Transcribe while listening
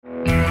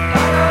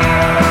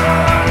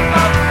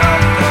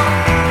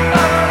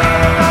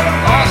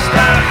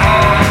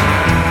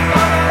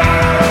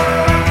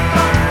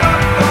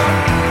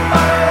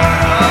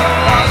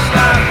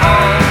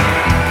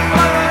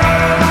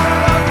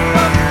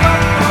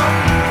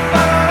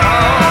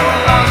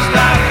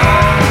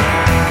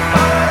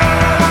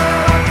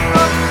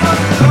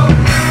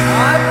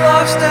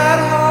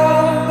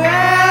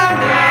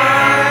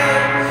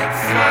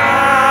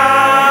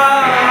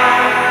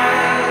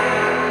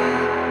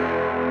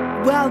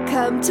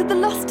Welcome to the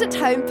Lost at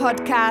Home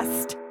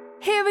podcast.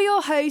 Here are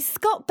your hosts,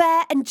 Scott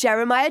Bear and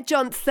Jeremiah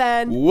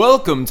Johnson.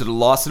 Welcome to the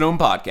Lost at Home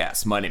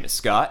podcast. My name is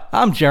Scott.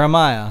 I'm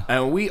Jeremiah.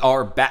 And we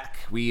are back.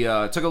 We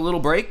took a little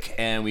break,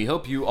 and we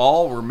hope you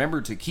all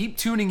remember to keep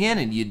tuning in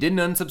and you didn't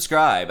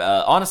unsubscribe.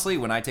 Honestly,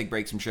 when I take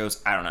breaks from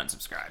shows, I don't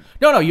unsubscribe.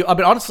 No,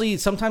 but honestly,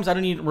 sometimes I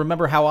don't even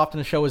remember how often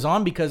the show is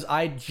on because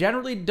I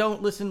generally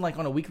don't listen like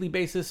on a weekly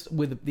basis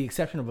with the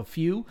exception of a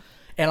few.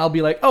 And I'll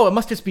be like, oh, it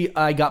must just be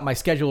I got my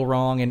schedule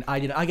wrong, and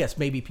I guess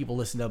maybe people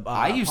listen to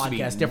I used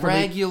podcasts to be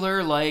differently.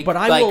 Regular, but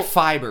I will,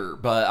 fiber,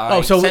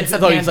 but since the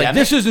pandemic, he's like,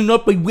 this isn't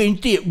up by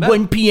Wednesday at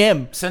 1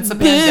 p.m. Since the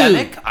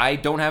pandemic, I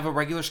don't have a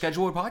regular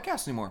schedule with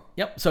podcasts anymore.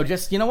 Yep. So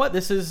just, you know what?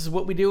 This is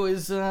what we do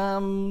is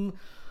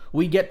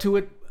we get to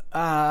it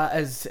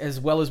as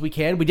well as we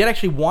can. We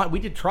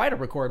did try to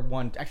record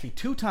one, actually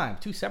two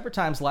separate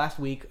times last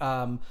week.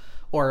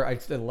 Or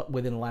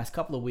within the last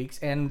couple of weeks,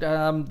 and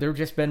they've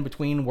just been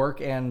between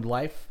work and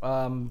life.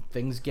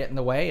 Things get in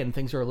the way, and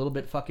things are a little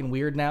bit fucking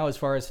weird now as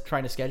far as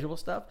trying to schedule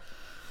stuff.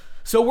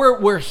 So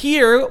we're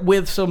here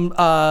with some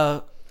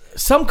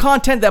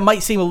content that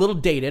might seem a little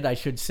dated, I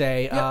should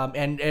say. Yep.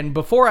 And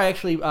before I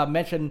actually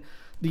mention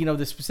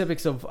the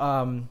specifics of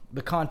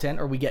the content,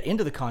 or we get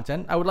into the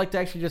content, I would like to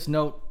actually just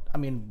note,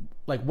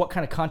 like what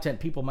kind of content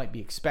people might be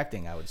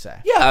expecting, I would say.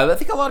 Yeah, I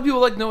think a lot of people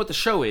like to know what the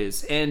show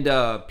is. And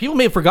people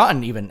may have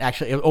forgotten even,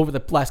 actually, over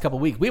the last couple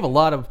of weeks. We have a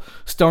lot of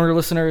stoner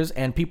listeners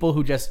and people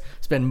who just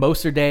spend most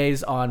of their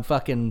days on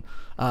fucking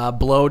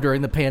blow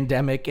during the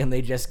pandemic, and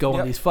they just go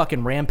on these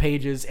fucking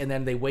rampages, and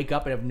then they wake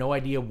up and have no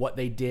idea what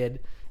they did.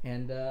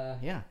 And,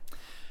 yeah.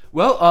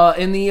 Well,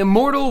 in the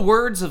immortal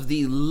words of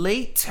the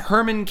late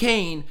Herman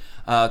Cain,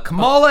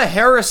 Kamala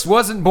Harris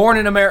wasn't born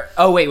in America.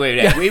 Oh, wait.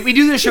 Yeah. We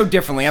do this show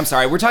differently. I'm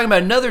sorry. We're talking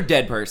about another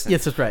dead person.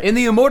 Yes, that's right. In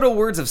the immortal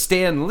words of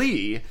Stan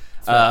Lee,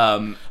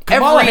 right.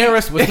 Kamala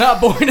Harris was not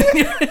born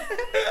in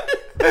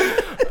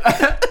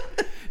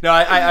No,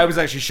 I was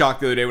actually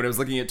shocked the other day when I was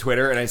looking at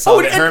Twitter and I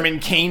saw that Herman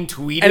Cain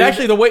tweeted. And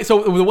actually, the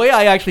way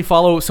I actually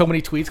follow so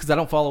many tweets, because I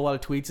don't follow a lot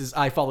of tweets, is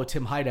I follow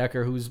Tim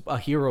Heidecker, who's a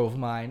hero of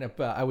mine.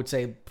 I would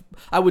say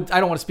I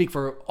don't want to speak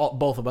for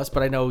both of us,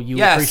 but I know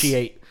you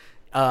appreciate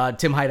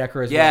Tim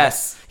Heidecker as well.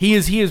 Yes, he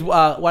is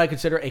what I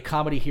consider a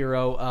comedy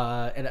hero,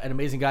 and an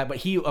amazing guy. But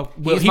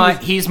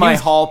he's my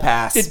hall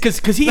pass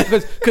because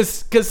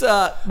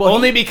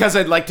only because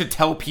I'd like to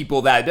tell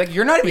people that, like,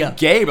 you're not even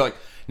gay, but like,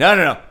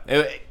 no.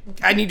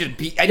 I need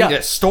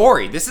a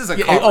story. This is a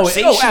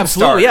conversation. Absolutely.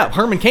 Starter. Yeah,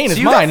 Herman Cain is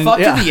so mine. You got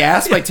fucked in the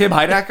ass by Tim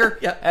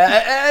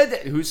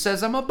Heidecker. Who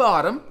says I'm a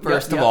bottom?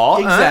 First of all,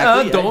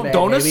 exactly.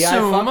 Don't maybe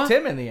assume. I fucked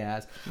him in the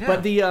ass. Yeah.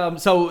 But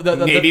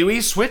maybe we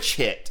switch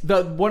hit.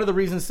 One of the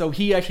reasons. So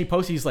he actually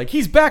posted. He's like,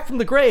 he's back from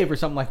the grave or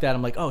something like that.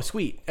 I'm like, oh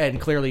sweet.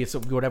 And clearly it's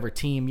whatever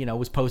team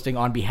was posting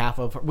on behalf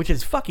of, which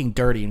is fucking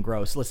dirty and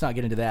gross. Let's not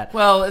get into that.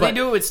 Well, they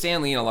do it with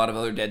Stan Lee and a lot of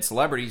other dead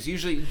celebrities.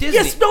 Usually Disney.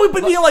 Yes, no,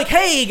 but you're like,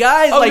 hey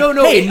guys,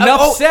 no. Hey,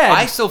 enough said.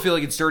 I still feel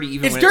like it's dirty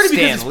even when dirty it's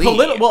Stan because Lee. It's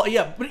political. Well,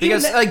 yeah, but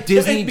because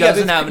Disney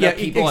doesn't have enough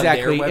people on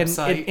their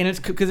website, and it's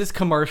because it's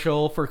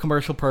commercial for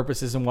commercial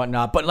purposes and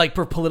whatnot. But like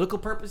for political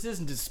purposes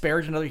and to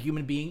disparage another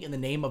human being in the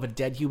name of a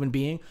dead human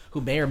being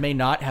who may or may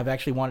not have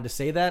actually wanted to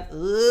say that,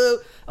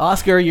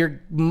 Oscar, you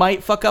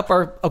might fuck up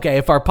our. Okay,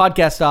 if our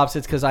podcast stops,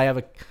 it's because I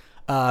have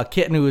a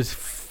kitten who is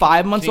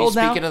 5 months old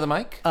now. Speaking of the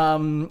mic,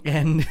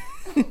 and.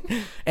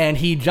 And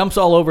he jumps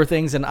all over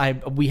things, and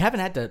we haven't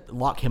had to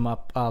lock him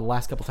up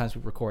last couple times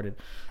we've recorded,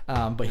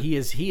 but he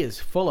is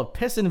full of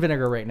piss and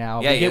vinegar right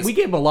now. Yeah, we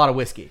gave him a lot of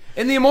whiskey.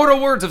 In the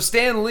immortal words of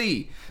Stan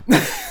Lee.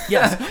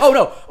 Yes. Oh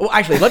no. Well,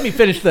 actually, let me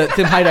finish the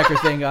Tim Heidecker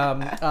thing.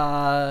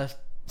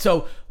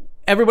 So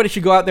everybody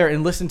should go out there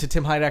and listen to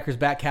Tim Heidecker's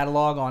back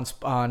catalog on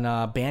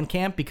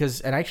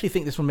Bandcamp and I actually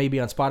think this one may be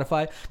on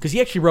Spotify because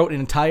he actually wrote an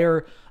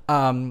entire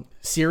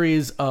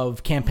series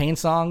of campaign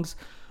songs.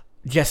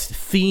 Just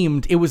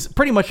themed. It was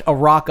pretty much a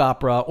rock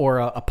opera or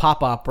a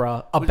pop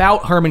opera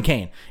about Herman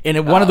Cain.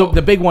 And one of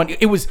the big one,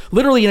 it was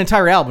literally an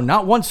entire album,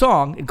 not one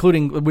song,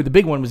 including with the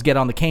big one was Get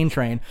on the Cain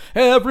Train.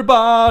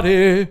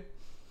 Everybody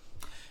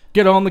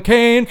get on the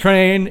Cain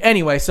Train.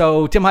 Anyway,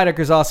 so Tim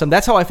Heidecker's awesome.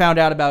 That's how I found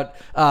out about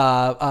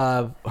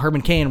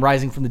Herman Cain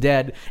rising from the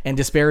dead and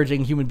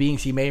disparaging human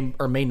beings he may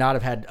or may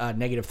not have had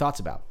negative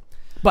thoughts about.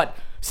 But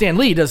Stan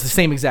Lee does the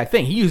same exact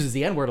thing. He uses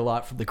the N-word a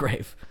lot from the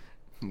grave.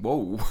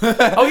 Whoa.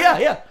 Oh,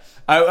 yeah.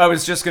 I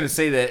was just going to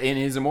say that in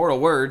his immortal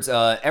words,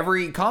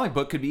 every comic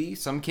book could be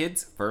some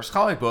kid's first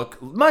comic book,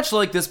 much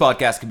like this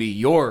podcast could be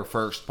your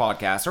first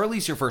podcast, or at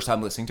least your first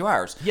time listening to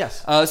ours.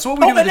 Yes. So what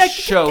we do with this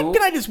show...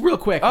 Can I just real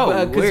quick...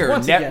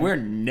 we're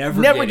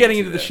never getting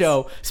into the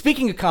show.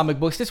 Speaking of comic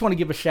books, just want to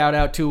give a shout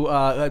out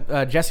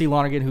to Jesse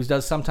Lonergan, who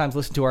does sometimes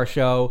listen to our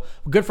show.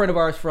 A good friend of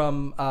ours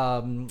from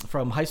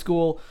high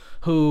school,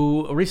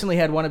 who recently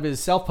had one of his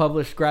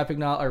self-published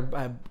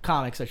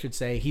comics, I should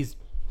say. He's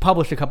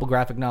published a couple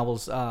graphic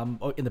novels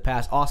in the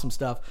past. Awesome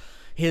stuff.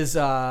 His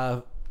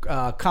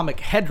comic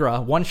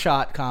Hedra,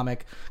 one-shot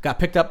comic, got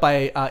picked up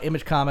by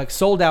Image Comics,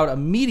 sold out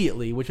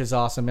immediately, which is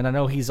awesome. And I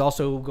know he's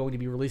also going to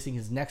be releasing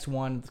his next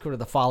one, sort of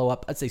the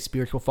follow-up, I'd say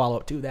spiritual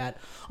follow-up to that,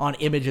 on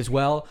Image as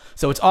well.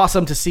 So it's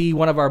awesome to see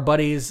one of our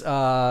buddies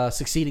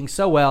succeeding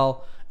so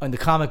well in the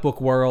comic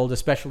book world,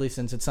 especially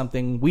since it's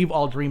something we've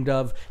all dreamed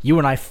of. You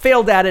and I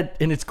failed at it,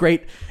 and it's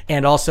great.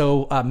 And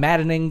also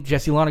maddening,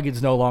 Jesse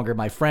Lonergan's no longer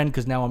my friend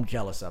because now I'm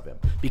jealous of him.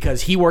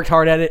 Because he worked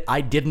hard at it,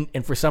 I didn't,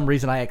 and for some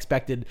reason I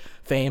expected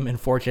fame and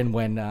fortune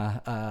when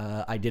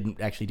I didn't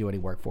actually do any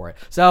work for it.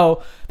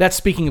 So that's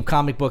speaking of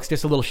comic books,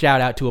 just a little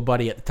shout out to a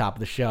buddy at the top of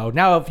the show.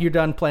 Now if you're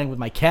done playing with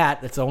my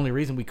cat, that's the only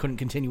reason we couldn't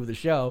continue with the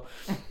show.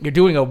 You're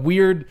doing a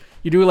weird...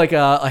 You do like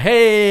a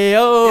hey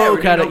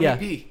kind of OP. Yeah.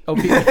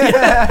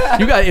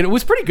 You got it.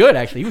 Was pretty good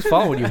actually. He was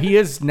following you. He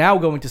is now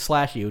going to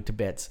slash you to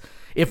bits.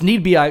 If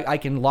need be, I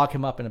can lock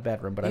him up in a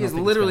bedroom. But he is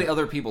literally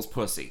other people's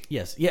pussy.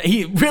 Yes, yeah,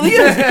 he really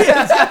is. He is. He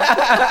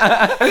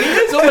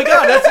is. Oh my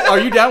god, are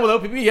you down with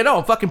OPP? You know,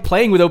 I'm fucking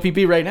playing with OPP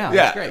right now.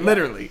 Yeah, that's great.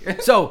 literally.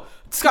 So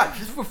Scott,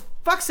 for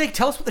fuck's sake,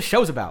 tell us what the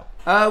show's about.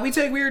 We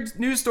take weird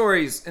news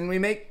stories and we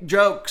make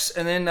jokes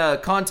and then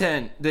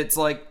content that's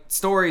like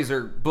stories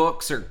or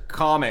books or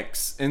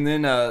comics, and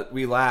then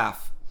we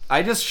laugh.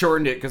 I just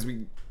shortened it because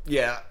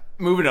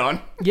moving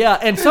on. Yeah,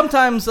 and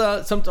sometimes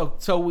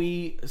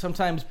we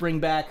sometimes bring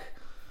back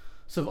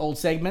some old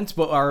segments,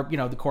 but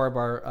the core of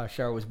our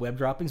show is web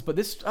droppings. But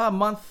this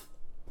month,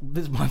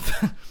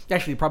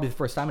 actually probably the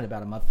first time in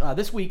about a month,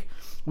 this week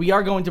we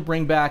are going to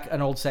bring back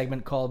an old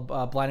segment called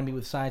Blinding Me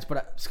with Science.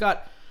 But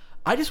Scott,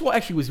 I just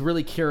was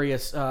really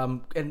curious,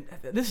 and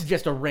this is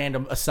just a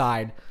random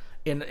aside,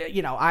 and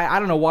I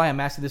don't know why I'm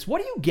asking this.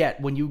 What do you get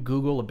when you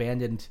Google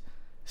abandoned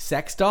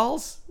sex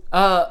dolls?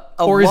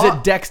 Or is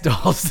it Dex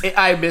dolls?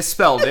 I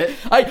misspelled it.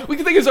 We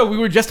can think of we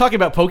were just talking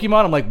about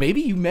Pokemon. I'm like,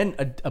 maybe you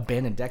meant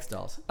abandoned Dex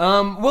dolls.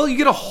 Well, you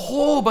get a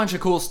whole bunch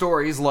of cool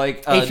stories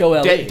like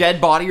dead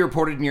body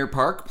reported near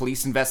park.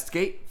 Police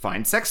investigate.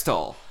 Find sex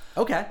doll.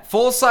 Okay.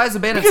 Full-size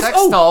abandoned sex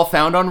doll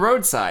found on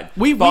roadside.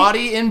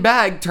 Body in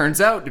bag turns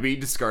out to be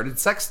discarded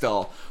sex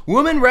doll.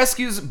 Woman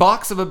rescues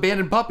box of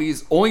abandoned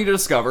puppies only to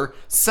discover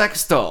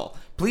sex doll.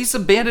 Police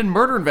abandoned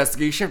murder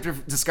investigation after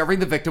discovering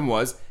the victim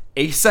was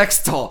a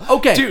sex doll.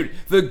 Okay. Dude,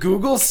 the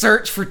Google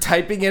search for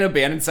typing in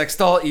abandoned sex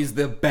doll is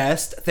the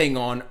best thing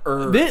on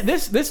earth.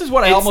 This is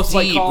what I almost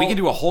deep. Call... We can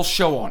do a whole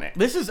show on it.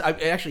 This is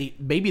actually,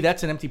 maybe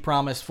that's an empty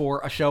promise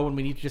for a show when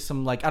we need just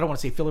some, I don't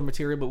want to say filler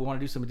material, but we want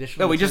to do some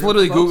additional we just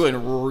literally Google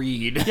and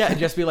read. Yeah, and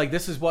just be like,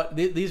 this is what,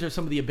 these are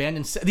some of the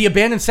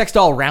abandoned sex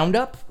doll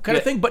roundup kind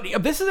of thing. But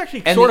this is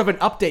actually sort of an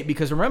update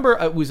because remember,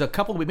 it was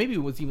maybe it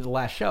was even the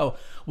last show,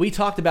 we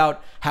talked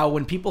about how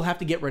when people have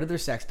to get rid of their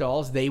sex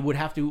dolls, they would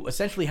have to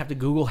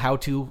Google how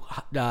to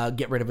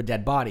get rid of a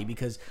dead body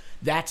because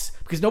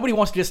nobody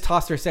wants to just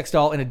toss their sex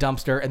doll in a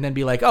dumpster and then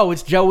be like, oh,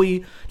 it's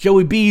Joey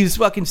B's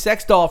fucking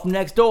sex doll from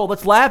next door.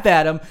 Let's laugh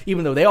at him,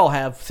 even though they all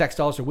have sex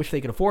dolls or wish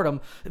they could afford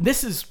them.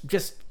 This is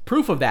just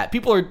proof of that.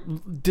 People are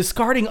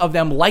discarding of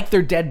them like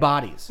they're dead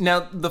bodies.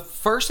 Now, the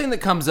first thing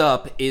that comes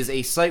up is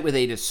a site with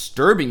a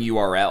disturbing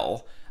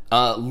URL,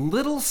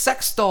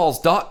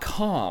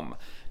 littlesexdolls.com.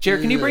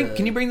 Jared, can you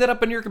bring that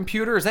up on your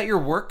computer? Is that your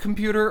work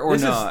computer or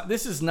not?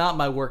 This is not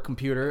my work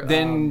computer.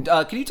 Then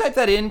can you type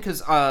that in?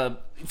 Because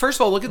first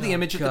of all, look at the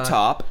image at the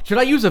top. Should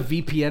I use a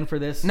VPN for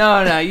this?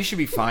 No, you should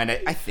be fine.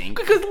 I think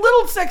because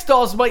little sex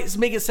dolls might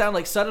make it sound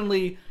like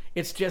suddenly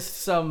it's just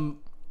some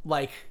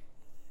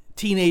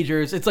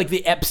teenagers. It's like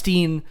the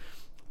Epstein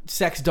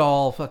sex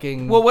doll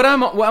fucking. Well,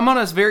 I'm on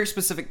a very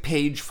specific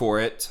page for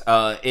it.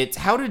 It's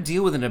how to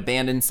deal with an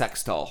abandoned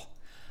sex doll.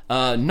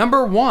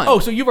 Number 1. Oh,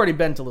 so you've already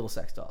been to little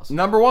sex dolls.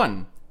 Number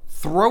 1,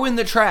 throw in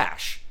the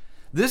trash.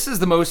 This is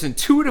the most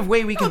intuitive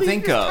way we can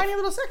think of. Tiny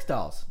little sex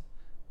dolls.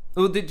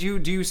 Oh,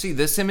 do you see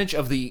this image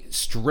of the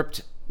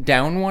stripped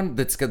down one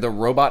that's got the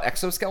robot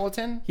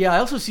exoskeleton? Yeah, I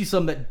also see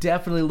some that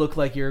definitely look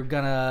like you're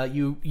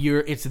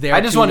it's there. I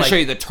just want to show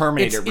you the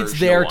Terminator version. It's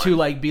there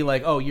to be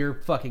like, oh,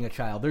 you're fucking a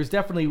child. There's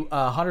definitely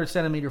a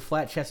 100-centimeter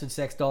flat-chested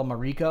sex doll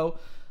Mariko.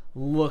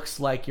 Looks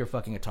like you're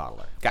fucking a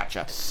toddler.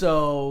 Gotcha.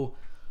 So.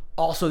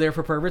 Also there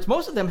for perverts.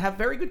 Most of them have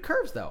very good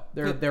curves, though.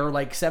 They're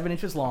like 7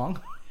 inches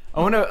long. I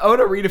want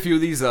to read a few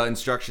of these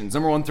instructions.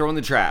 Number 1, throw in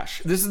the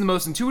trash. This is the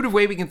most intuitive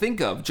way we can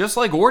think of. Just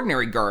like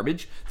ordinary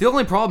garbage, the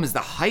only problem is the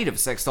height of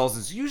sex dolls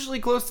is usually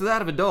close to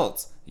that of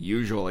adults.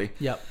 Usually.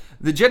 Yep.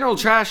 The general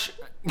trash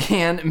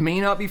can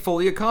may not be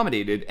fully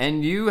accommodated,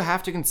 and you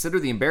have to consider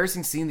the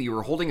embarrassing scene that you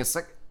were holding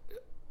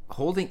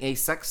a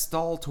sex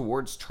doll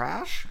towards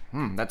trash.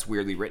 That's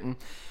weirdly written.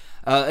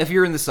 If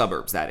you're in the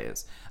suburbs, that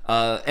is.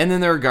 And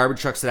then there are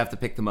garbage trucks that have to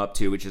pick them up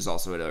too, which is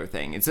also another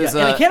thing. It says,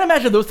 and I can't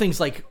imagine those things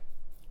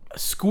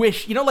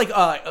squish.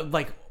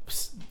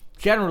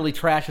 Generally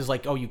trash is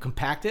you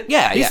compact it.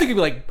 Yeah, these things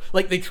could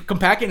be they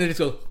compact it and it just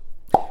goes.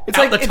 It's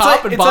like the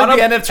top and bottom. It's like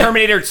the end of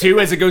Terminator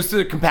 2 as it goes to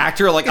the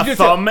compactor, a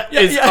thumb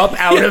is up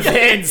out of it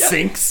and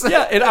sinks.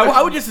 Yeah, and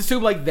I would just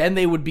assume then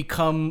they would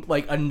become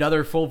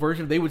another full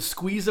version. They would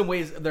squeeze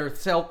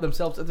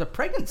themselves as a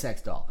pregnant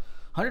sex doll,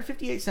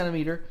 158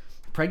 centimeter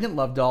pregnant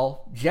love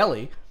doll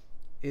jelly.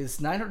 is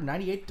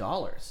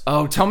 $998.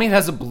 Oh, tell me it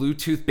has a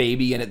Bluetooth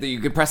baby in it that you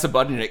can press a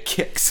button and it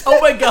kicks. Oh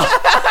my god!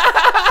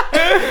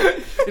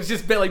 It's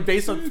just like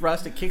based on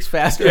thrust, it kicks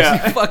faster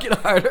as you fuck it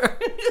harder.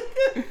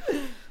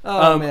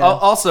 Oh man!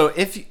 Also,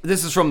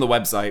 this is from the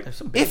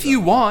website, if you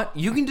want,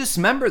 you can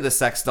dismember the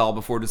sex doll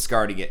before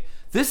discarding it.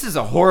 This is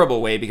a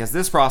horrible way because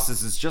this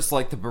process is just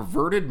like the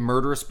perverted,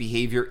 murderous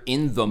behavior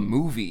in the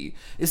movie.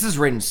 This is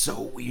written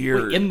so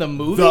weird. Wait, in the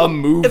movie? The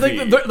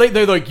movie.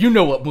 They're like, you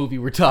know what movie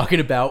we're talking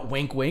about,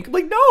 wink, wink. I'm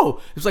like,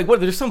 no. It's like, what,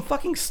 there's some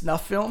fucking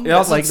snuff film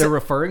that they're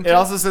referring to? It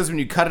also says when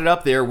you cut it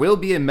up, there will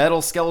be a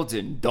metal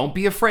skeleton. Don't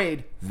be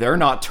afraid. They're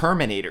not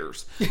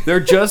Terminators. They're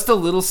just a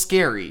little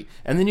scary.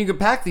 And then you can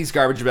pack these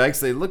garbage bags.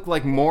 They look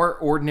like more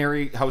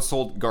ordinary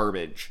household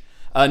garbage.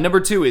 Number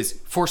 2 is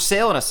for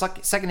sale on a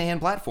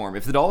secondhand platform.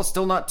 If the doll is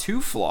still not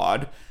too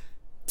flawed,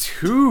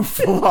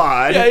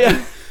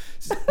 yeah.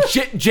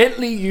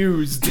 Gently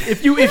used.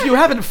 If you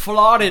haven't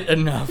flawed it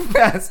enough.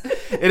 Yes.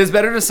 It is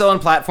better to sell on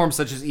platforms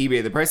such as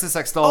eBay. The price of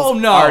sex dolls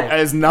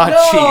is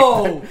not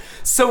cheap.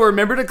 So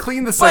remember to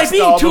clean the sex doll.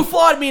 By being too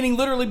flawed, meaning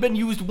literally been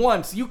used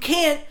once. You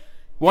can't.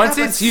 Once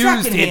it's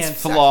used,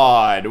 it's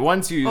flawed.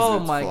 Once used, it's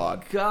flawed. Oh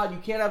my god, you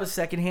can't have a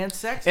secondhand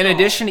sex doll. In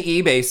addition to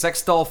eBay,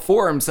 sex doll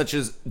forums such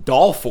as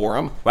Doll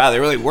Forum. Wow, they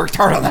really worked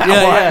hard on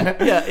that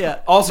one. Yeah.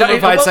 Also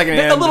provide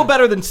secondhand. A little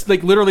better than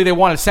like literally they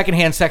wanted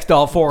secondhand sex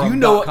doll forum. Do you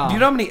know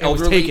how many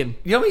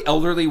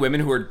elderly women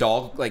who are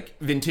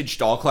vintage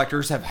doll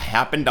collectors have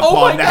happened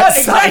upon that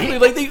site? Exactly.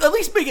 Like they at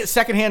least make it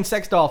secondhand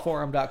sex doll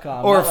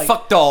forum.com or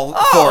fuck doll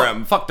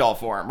forum. Fuck doll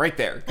forum right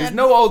there. There's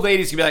no old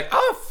ladies can be like,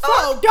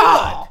 fuck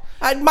doll.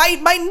 My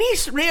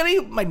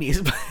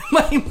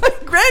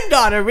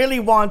granddaughter really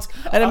wants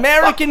an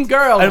American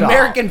girl doll. An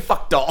American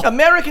fuck doll.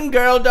 American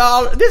girl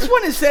doll. This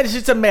one says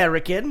it's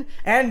American,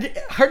 and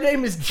her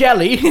name is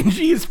Jelly, and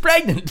she is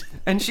pregnant.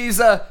 And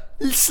she's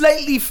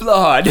slightly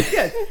flawed.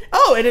 Yes.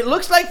 Oh, and it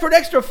looks like for an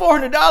extra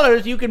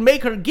 $400, you can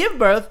make her give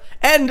birth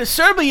and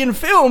Serbian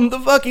film the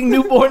fucking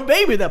newborn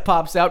baby that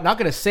pops out. Not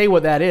going to say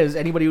what that is.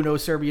 Anybody who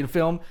knows Serbian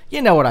film,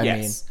 you know what I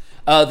mean.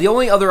 The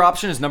only other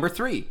option is number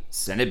 3.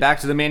 Send it back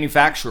to the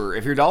manufacturer.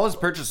 If your doll is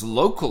purchased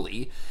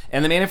locally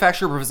and the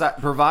manufacturer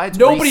provides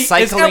nobody recycling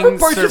has ever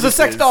purchased services, a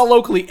sex doll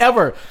locally,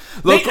 ever.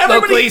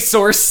 Locally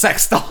sourced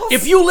sex dolls.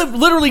 If you live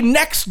literally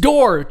next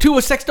door to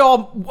a sex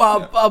doll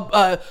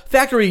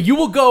factory, you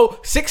will go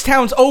 6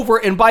 towns over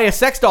and buy a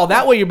sex doll.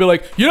 That way you'll be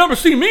like, you never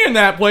see me in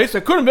that place.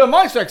 That couldn't have been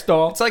my sex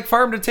doll. It's like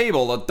farm to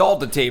table, a doll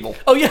to table.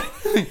 Oh, yeah.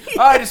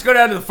 I just go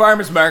down to the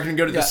farmer's market and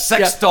go to the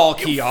sex doll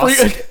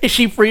kiosk. Is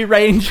she free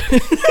range?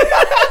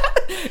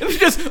 It's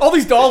just all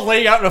these dolls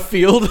laying out in a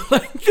field,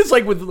 just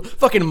like with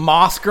fucking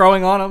moss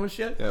growing on them and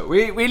shit. Yeah,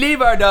 we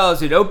leave our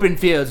dolls in open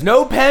fields.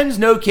 No pens,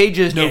 no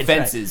cages, no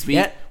fences.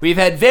 Right. We've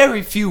had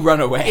very few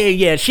run away.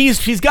 Yeah,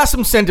 she's got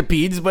some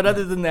centipedes, but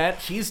other than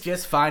that, she's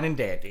just fine and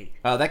dandy.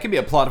 That could be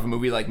a plot of a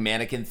movie like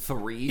Mannequin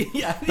 3.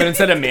 Yeah. But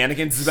instead of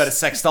mannequins, it's about a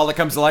sex doll that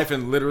comes to life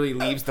and literally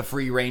leaves the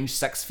free-range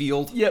sex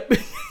field. Yep,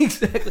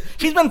 exactly.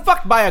 She's been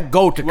fucked by a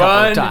goat a couple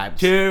of times. 1,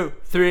 2,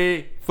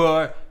 3,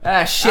 4.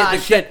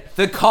 Shit. Shit.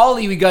 The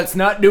collie we got's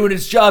not doing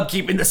its job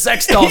keeping the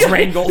sex dolls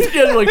wrangled. Like,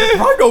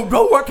 I don't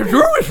know what to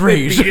do with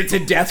these. Beat it to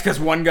death because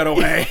one got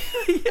away.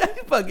 Yeah,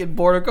 fucking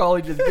border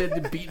collie just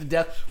been beaten to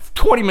death.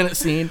 20-minute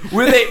scene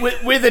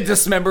with a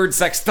dismembered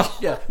sex doll.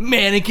 Yeah,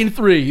 Mannequin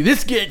 3.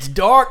 This gets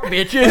dark,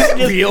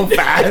 bitches. Real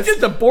fast.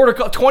 Just a border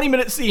collie.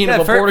 20-minute scene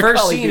of a border collie.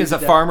 First scene is a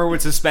farmer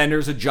with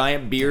suspenders, a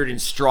giant beard,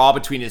 and straw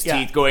between his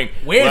teeth, going,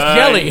 "Where's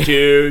Jelly? 1,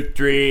 2,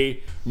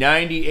 3,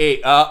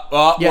 98.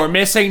 We're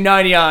missing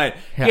 99.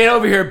 Yeah. Get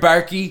over here,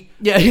 Barky.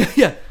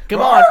 Yeah.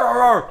 Come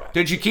on.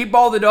 Did you keep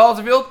all the dolls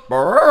in the field?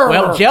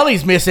 Well,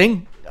 Jelly's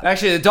missing.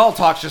 Actually, the doll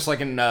talks just like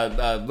in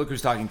Look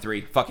Who's Talking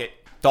 3. Fuck it.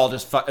 Dog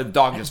just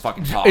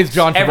fucking talks. It's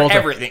John Travolta.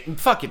 Everything.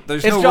 Fuck it.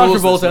 There's it's no John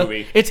rules Travolta. in this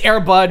movie. It's Air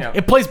Bud. Yeah.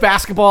 It plays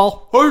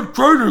basketball. I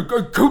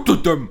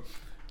counted them.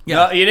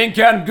 Yeah, you didn't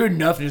count them good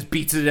enough and just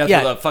beats it to death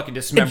with a fucking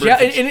dismembered.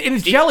 And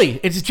it's Jelly.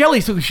 It's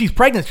Jelly, so she's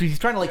pregnant. So she's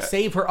trying to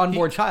save her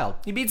unborn child.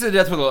 He beats it to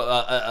death with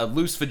a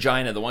loose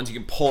vagina, the ones you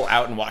can pull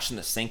out and wash in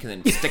the sink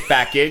and then stick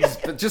back in.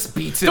 Just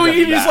beats it. So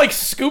he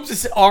just scoops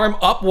his arm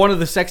up one of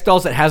the sex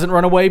dolls that hasn't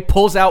run away,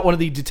 pulls out one of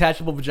the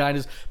detachable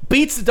vaginas,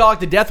 beats the dog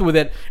to death with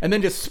it, and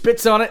then just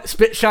spits on it,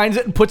 shines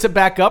it, and puts it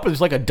back up. And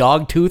there's like a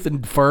dog tooth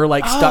and fur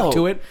stuck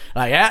to it.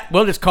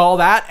 We'll just call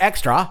that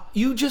extra.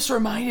 You just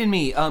reminded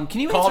me. Can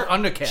you call answer it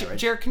undercarriage?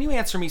 Jared, can you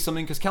answer me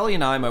something? Because Kelly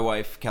and I, my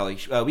wife Kelly,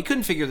 we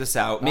couldn't figure this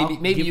out.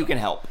 Maybe you can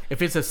help.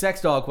 If it's a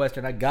sex doll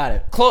question, I got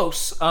it.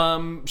 Close.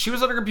 She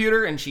was on her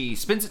computer and she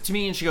spins it to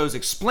me and she goes,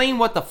 "Explain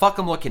what the fuck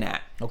I'm looking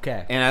at."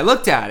 Okay. And I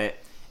looked at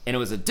it and it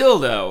was a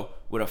dildo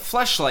with a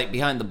fleshlight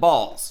behind the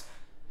balls.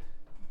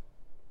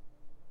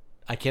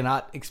 I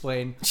cannot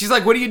explain. She's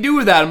like, "What do you do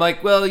with that?" I'm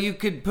like, "Well, you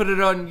could put it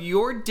on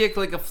your dick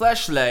like a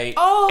fleshlight."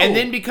 Oh. And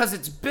then because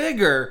it's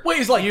bigger, wait,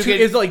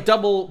 it's like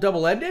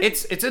double ended?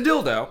 It's a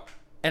dildo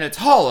and it's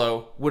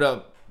hollow with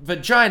a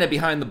vagina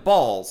behind the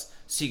balls,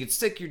 so you could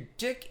stick your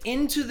dick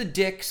into the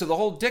dick, so the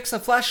whole dick's a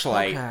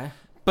fleshlight. Okay.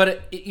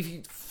 But if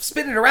you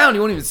spin it around, you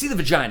won't even see the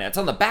vagina. It's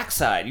on the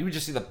backside. You would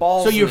just see the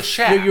balls and the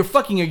shaft. You're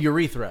fucking a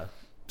urethra.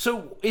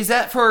 So is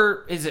it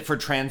for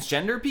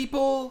transgender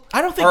people?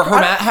 I don't think or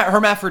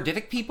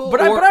hermaphroditic people. But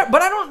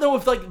I don't know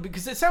if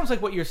because it sounds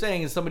like what you're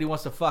saying is somebody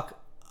wants to fuck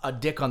a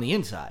dick on the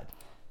inside.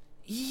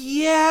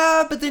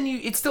 Yeah, but then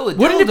it's still a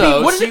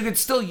dildo, so you could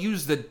still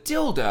use the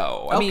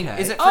dildo. I mean,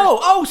 is it?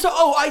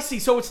 I see.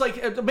 So it's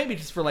like maybe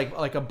just for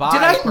like a body.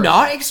 Did I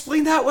not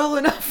explain that well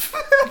enough?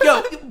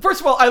 Yo,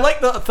 first of all, I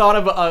like the thought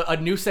of a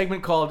new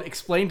segment called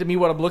 "Explain to Me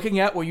What I'm Looking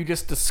At," where you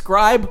just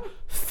describe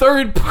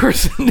third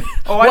person.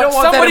 Oh, I don't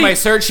want that in my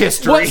search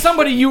history. What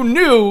somebody you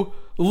knew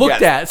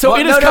looked at. So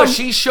it is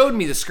she showed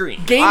me the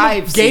screen.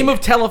 Game of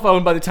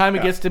telephone. By the time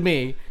it gets to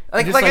me.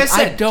 Like I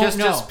said,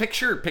 just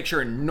picture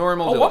a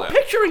normal dildo. I'm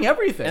picturing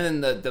everything.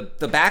 And then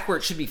the back where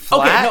it should be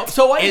flat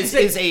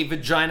is a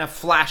vagina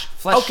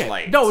fleshlight.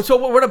 Okay, no, so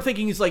what I'm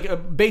thinking is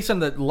based on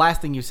the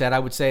last thing you said, I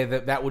would say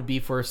that would be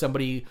for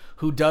somebody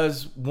who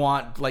does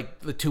want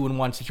like the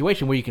 2-in-1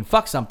 situation where you can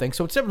fuck something.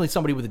 So it's definitely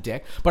somebody with a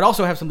dick, but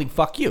also have something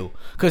fuck you.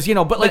 Because, you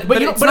don't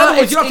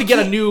have to get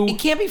a new... It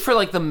can't be for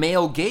like the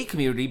male gay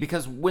community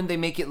because when they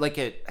make it like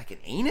an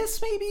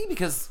anus maybe?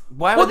 Because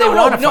why would they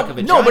want to fuck a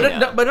vagina?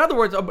 No, but in other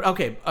words,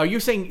 okay... Are you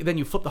saying then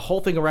you flip the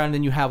whole thing around and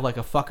then you have like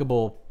a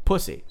fuckable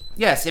pussy?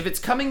 Yes, if it's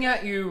coming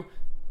at you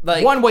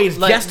like one way is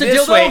just a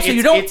dildo, so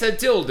you don't. It's a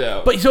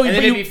dildo. But so and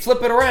then if you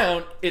flip it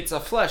around, it's a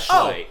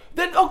fleshlight.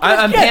 Then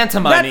I'm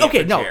pantomiming.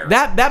 Okay, no,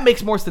 that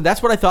makes more sense.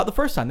 That's what I thought the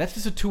first time. That's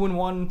just a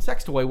 2-in-1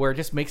 sex toy where it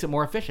just makes it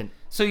more efficient.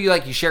 So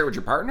you share it with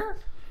your partner?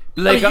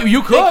 Like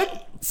you could.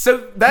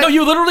 No,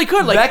 you literally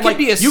could. Like that could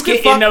be a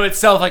skit in and of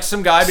itself. Like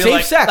some guy being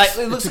safe sex. Like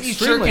it looks like he's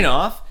jerking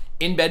off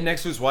in bed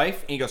next to his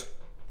wife, and he goes,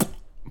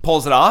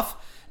 pulls it off.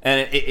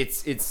 And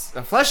it's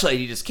a fleshlight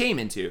he just came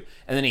into,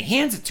 and then he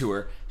hands it to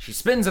her. She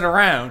spins it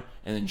around,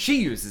 and then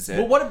she uses it.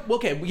 Well,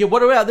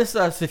 what about this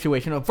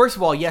situation? First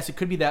of all, yes, it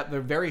could be that they're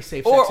very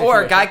safe.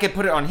 Or a guy could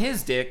put it on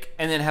his dick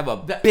and then have a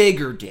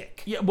bigger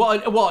dick. Yeah,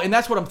 well, and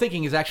that's what I'm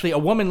thinking is actually a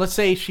woman. Let's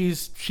say she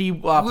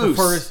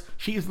prefers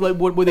like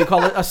what they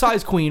call it, a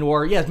size queen,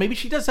 or yes, maybe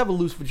she does have a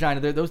loose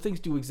vagina. Those things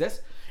do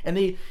exist. And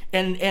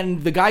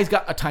the guy's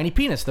got a tiny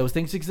penis. Those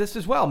things exist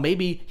as well.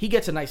 Maybe he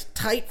gets a nice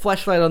tight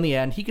fleshlight on the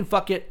end. He can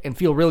fuck it and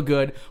feel real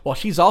good while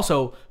he's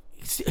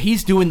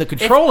doing the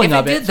controlling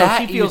of it. If it did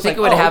that, you would think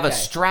it would have a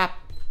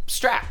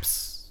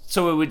straps.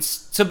 So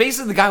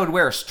basically the guy would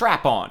wear a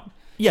strap on.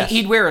 Yes.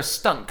 He'd wear a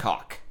stunt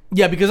cock.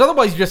 Yeah, because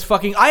otherwise you're just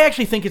fucking. I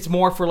actually think it's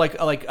more for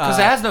because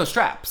it has no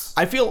straps.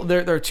 I feel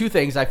there are two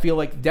things. I feel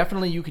like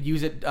definitely you could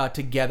use it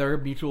together,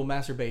 mutual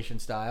masturbation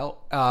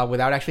style,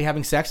 without actually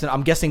having sex. And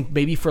I'm guessing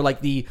maybe for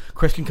like the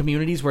Christian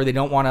communities where they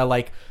don't want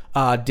to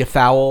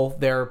defoul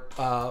their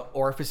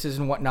orifices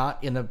and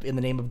whatnot in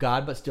the name of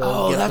God, but still.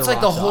 Oh, that's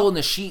like the hole in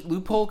the sheet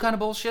loophole kind of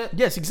bullshit.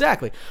 Yes,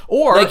 exactly.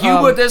 Or like you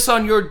put this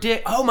on your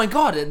dick. Oh my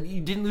God,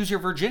 you didn't lose your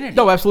virginity.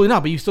 No, absolutely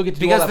not. But you still get to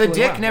do all that because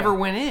the dick never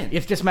went in.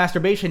 It's just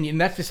masturbation,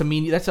 and that's just a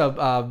venial sin.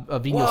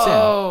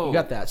 You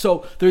got that.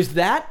 So there's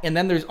that, and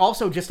then there's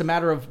also just a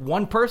matter of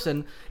one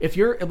person.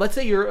 Let's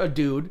say you're a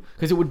dude,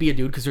 because it would be a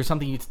dude, because there's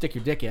something you'd stick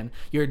your dick in.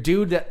 You're a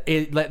dude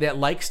that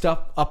likes stuff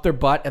up their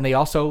butt, and they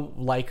also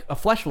like a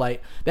fleshlight.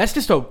 This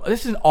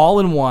is an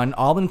all-in-one,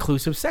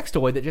 all-inclusive sex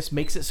toy that just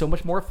makes it so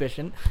much more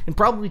efficient and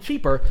probably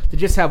cheaper to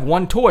just have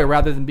one toy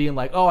rather than being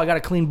like, oh, I got to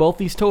clean both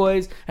these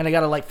toys and I got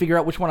to figure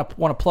out which one I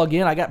want to plug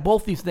in. I got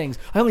both these things.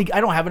 I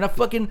don't have enough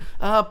fucking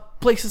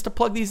places to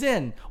plug these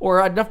in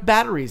or enough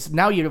batteries.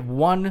 Now you have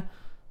one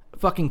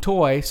fucking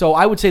toy. So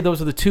I would say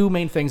those are the two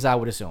main things I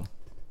would assume.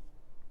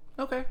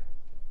 Okay.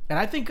 And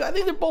I think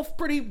they're both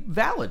pretty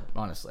valid,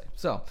 honestly.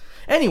 So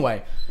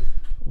anyway,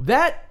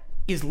 that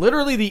is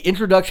literally the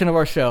introduction of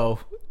our show.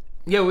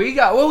 Yeah, we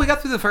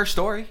got through the first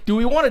story. Do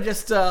we want to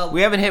just...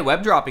 we haven't hit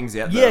web droppings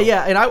yet, though.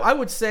 Yeah, and I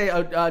would say,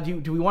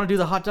 do we want to do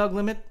the hot dog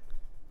limit?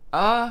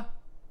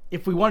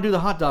 If we want to do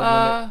the hot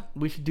dog limit,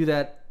 we should do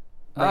that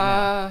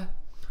right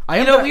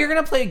now. We're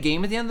going to play a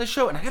game at the end of the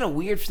show, and I got a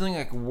weird feeling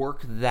I could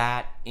work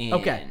that in.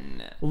 Okay,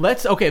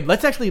 let's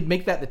actually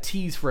make that the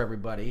tease for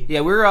everybody. Yeah,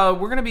 we're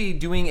going to be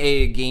doing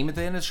a game at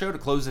the end of the show to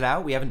close it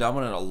out. We haven't done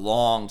one in a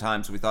long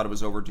time, so we thought it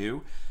was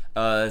overdue.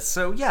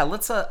 So yeah,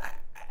 let's...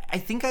 I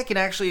think I can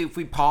actually, if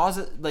we pause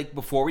it,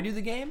 before we do the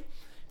game,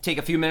 take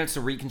a few minutes to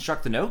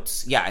reconstruct the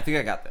notes. Yeah, I think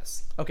I got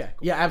this. Okay.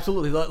 Yeah,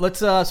 absolutely.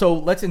 Let's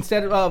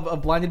instead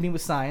of blinded me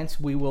with science,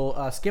 we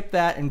will skip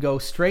that and go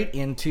straight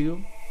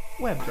into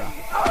web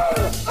dropping.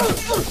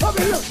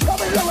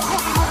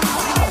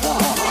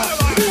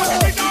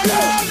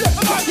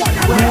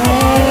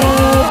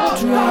 Web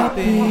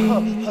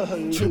dropping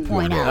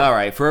 2.0. All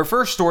right, for our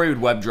first story with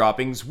web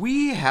droppings,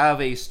 we have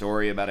a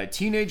story about a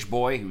teenage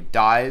boy who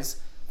dies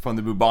from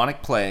the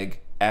bubonic plague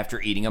after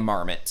eating a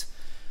marmot.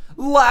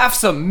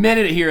 Laughs a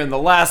minute here in the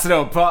last it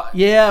home.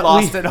 Yeah,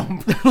 lost it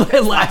home.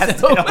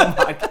 Last it home.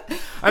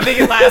 I'm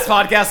thinking last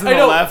podcast on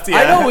the left. Yeah.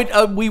 I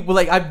know. We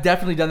like. I've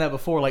definitely done that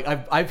before. Like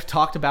I've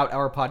talked about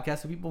our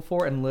podcast to people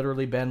before, and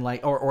literally been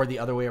like, or the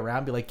other way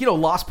around, be like,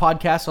 lost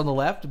podcast on the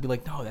left, and be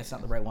like, no, that's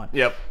not the right one.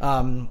 Yep.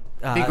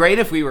 It'd be great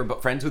if we were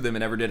friends with him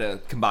and ever did a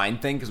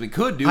combined thing, because we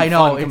could do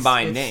fun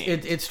combined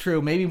names. It's true.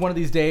 Maybe one of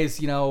these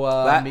days,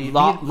 Lost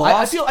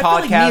I feel like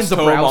podcast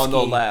home on the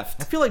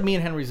left. I feel like me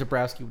and Henry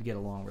Zabrowski would get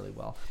along really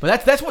well.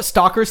 But that's what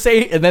stalkers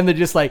say, and then they're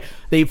just like,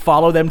 they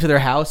follow them to their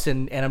house,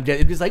 and I'm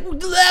just like,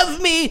 love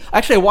me.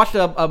 Actually, I watched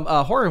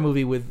a horror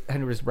movie with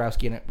Henry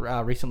Zabrowski in it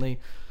recently.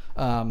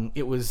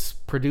 It was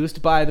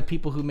produced by the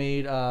people who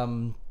made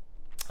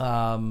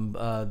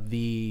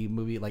the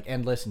movie like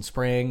Endless and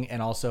Spring,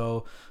 and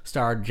also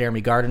starred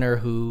Jeremy Gardner,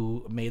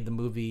 who made the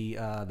movie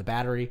The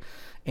Battery,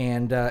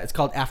 and it's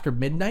called After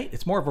Midnight.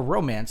 It's more of a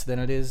romance than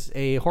it is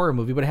a horror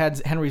movie, but it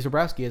has Henry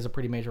Zabrowski as a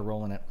pretty major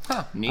role in it.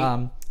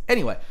 Neat.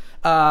 Anyway,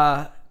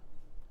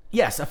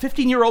 yes, a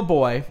 15-year-old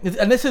boy,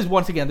 and this is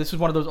one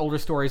of those older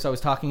stories I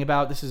was talking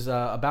about. This is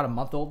about a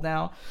month old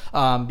now,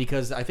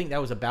 because I think it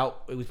was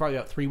probably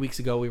about 3 weeks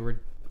ago we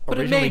were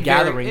originally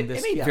gathering it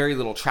made very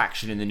little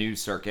traction in the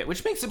news circuit,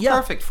 which makes it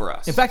perfect for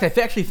us. In fact, I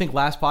actually think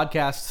last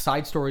podcast,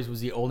 Side Stories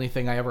was the only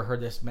thing I ever heard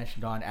this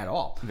mentioned on at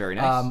all. Very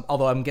nice.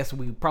 Although I'm guessing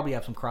we probably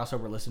have some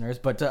crossover listeners.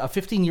 But a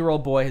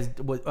 15-year-old boy has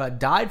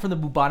died from the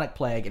bubonic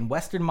plague in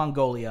Western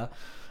Mongolia,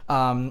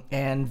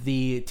 and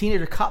the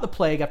teenager caught the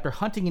plague after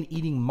hunting and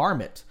eating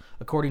marmot,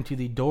 according to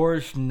the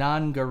Dorj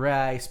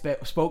Nangarai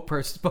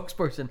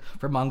spokesperson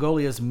for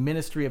Mongolia's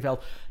Ministry of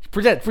Health.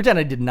 Pretend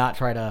I did not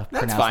try to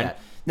pronounce that.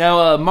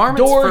 Now,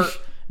 marmots Dorj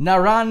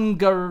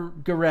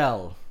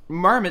Narangarel.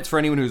 Marmots, for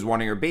anyone who's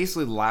wondering, are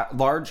basically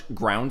large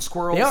ground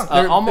squirrels. They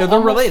are. They're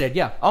related,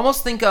 yeah.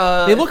 Almost think...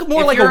 they look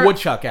more like a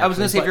woodchuck, actually. I was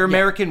going to say, if you're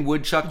American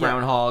woodchuck,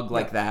 groundhog,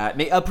 like that.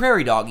 A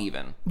prairie dog,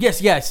 even.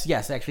 Yes,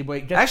 actually.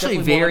 But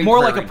actually, more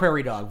like a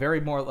prairie dog. Very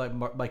more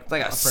like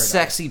a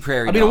sexy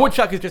prairie dog. I mean, a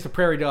woodchuck is just a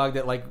prairie dog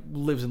that like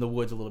lives in the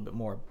woods a little bit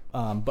more.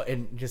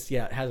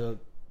 It has a...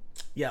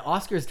 Yeah,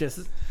 Oscar's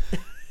just...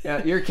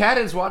 Yeah, your cat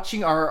is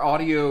watching our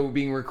audio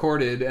being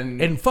recorded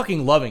and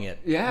fucking loving it.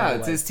 Yeah,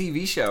 it's his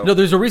TV show. No,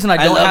 there's a reason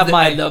I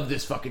love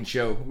this fucking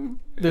show.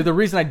 The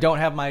reason I don't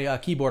have my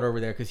keyboard over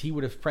there, because he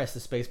would have pressed the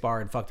space bar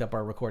and fucked up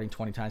our recording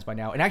 20 times by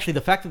now. And actually, the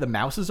fact that the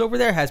mouse is over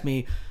there has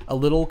me a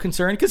little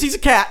concerned, because he's a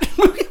cat.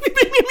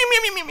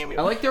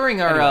 I like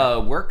during our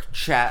work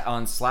chat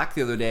on Slack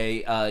the other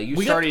day, you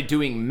started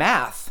doing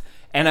math,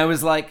 and I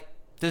was like,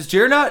 does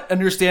Jer not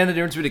understand the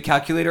difference between a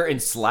calculator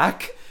and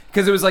Slack?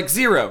 Because it was like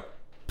 0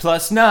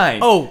 plus 9.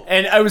 Oh.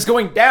 And I was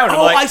going down.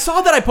 Oh, I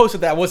saw that I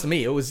posted that. It wasn't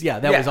me. It was,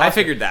 that was awesome. I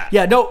figured that.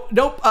 Yeah, nope.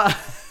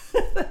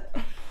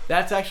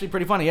 That's actually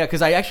pretty funny, yeah,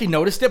 because I actually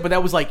noticed it, but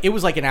it was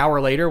like an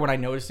hour later when I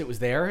noticed it was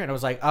there, and I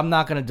was like, I'm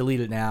not going to delete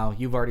it now.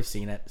 You've already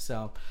seen it.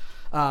 So,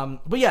 but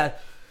yeah,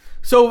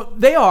 so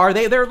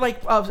they're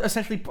like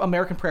essentially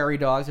American prairie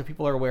dogs, if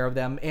people are aware of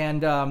them.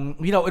 And, and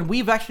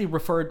we've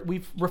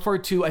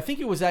referred to, I think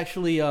it was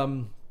actually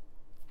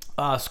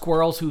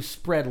squirrels who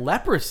spread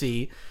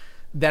leprosy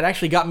that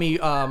actually got me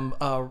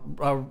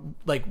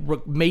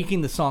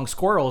making the song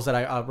Squirrels that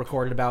I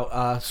recorded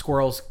about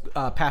squirrels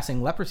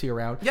passing leprosy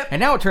around. Yep.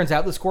 And now it turns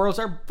out the squirrels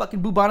are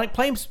fucking bubonic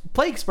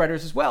plague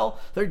spreaders as well.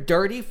 They're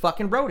dirty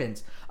fucking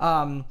rodents.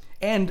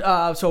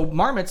 So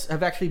marmots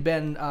have actually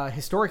been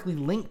historically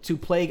linked to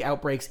plague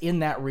outbreaks in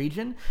that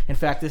region. In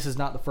fact, this is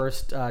not the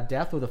first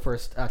death or the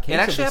first case of this at all.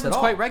 It actually happens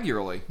quite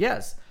regularly.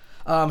 Yes.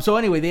 So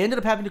anyway, they ended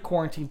up having to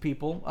quarantine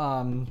people.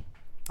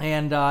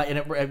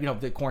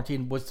 The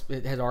quarantine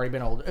has already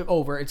been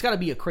over. It's got to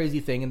be a crazy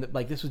thing, and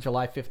this was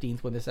July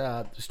 15th when this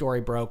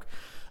story broke,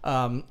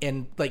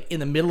 and like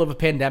in the middle of a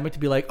pandemic to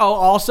be like, oh,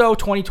 also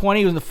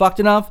 2020 wasn't fucked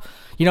enough,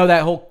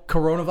 that whole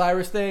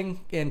coronavirus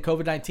thing and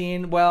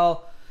COVID-19.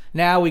 Well,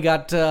 now we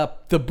got the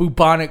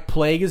bubonic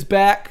plague is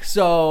back.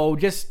 So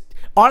just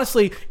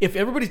honestly, if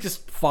everybody's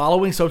just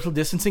following social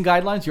distancing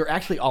guidelines, you're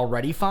actually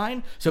already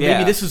fine. So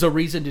maybe this is a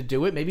reason to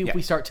do it. Maybe if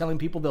we start telling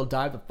people they'll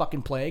die of the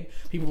fucking plague,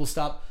 people will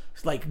stop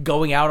like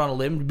going out on a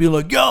limb to be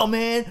like, yo,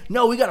 man,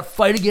 no, we got to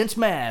fight against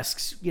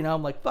masks.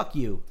 I'm like, fuck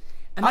you.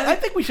 And I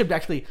think we should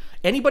actually,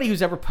 anybody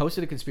who's ever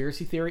posted a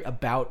conspiracy theory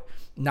about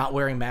not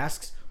wearing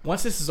masks,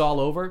 once this is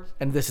all over,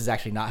 and this is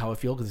actually not how I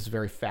feel because it's a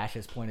very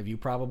fascist point of view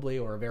probably,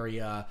 or a very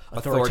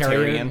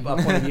authoritarian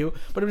point of view,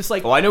 but I'm just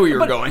like, oh, I know where you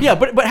were going. Yeah,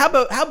 but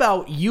how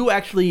about you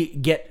actually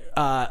get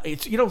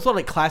it's sort of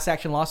like class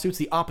action lawsuits,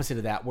 the opposite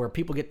of that, where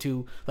people get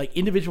to like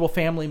individual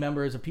family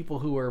members of people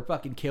who were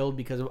fucking killed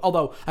because of,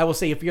 although I will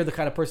say if you're the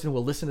kind of person who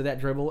will listen to that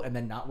dribble and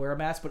then not wear a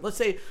mask, but let's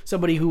say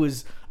somebody who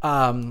is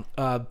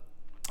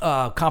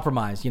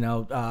compromised,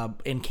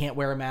 and can't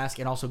wear a mask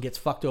and also gets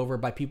fucked over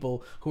by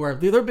people who are,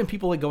 there have been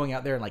people like going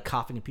out there and like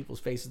coughing in people's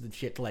faces and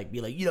shit to like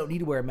be like, you don't need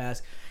to wear a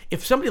mask.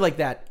 If somebody like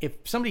that, if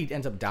somebody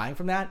ends up dying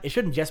from that, it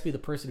shouldn't just be the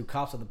person who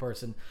coughs on the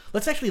person.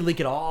 Let's actually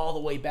link it all the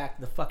way back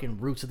to the fucking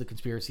roots of the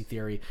conspiracy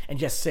theory and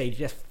just say,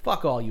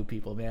 fuck all you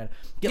people, man.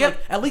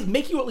 At least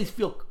make you at least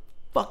feel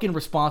fucking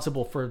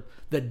responsible for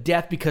the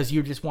death because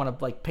you just want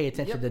to like pay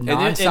attention to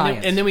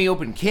non-science. And then we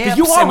open camps.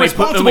 You are and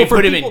responsible for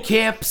put him people. in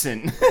camps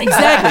and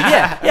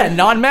Exactly. Yeah.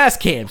 Non-mass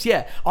camps.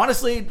 Yeah.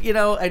 Honestly,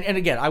 and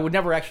again, I would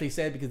never actually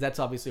say it because that's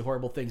obviously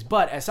horrible things.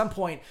 But at some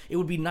point, it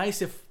would be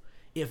nice if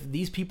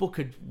these people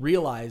could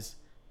realize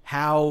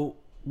how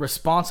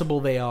responsible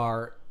they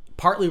are,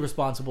 partly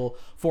responsible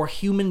for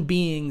human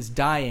beings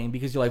dying,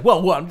 because you're like,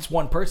 well, I'm just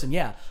one person.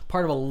 Yeah,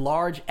 part of a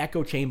large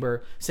echo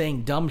chamber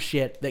saying dumb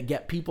shit that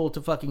get people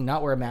to fucking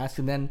not wear masks,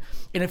 and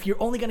if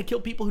you're only going to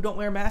kill people who don't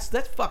wear masks,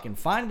 that's fucking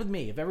fine with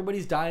me. If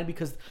everybody's dying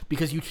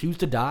because you choose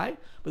to die,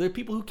 but there are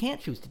people who can't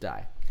choose to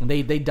die, and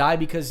they die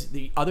because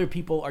the other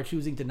people are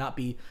choosing to not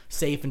be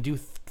safe and do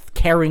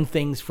caring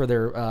things for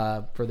their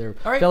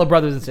fellow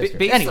brothers and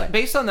sisters. Anyway,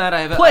 based on that,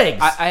 I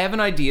have an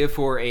idea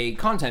for a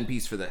content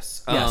piece for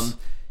this. Yes.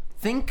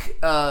 Think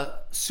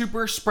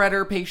super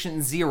spreader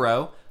patient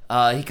 0.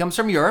 He comes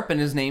from Europe, and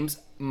his name's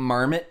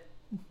Marmot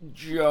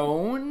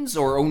Jones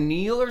or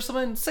O'Neill or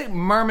something. Say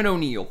Marmot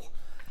O'Neill.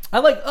 I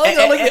like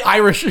the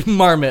Irish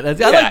marmot. I like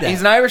that.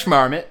 He's an Irish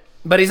marmot,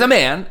 but he's a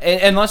man.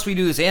 Unless we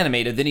do this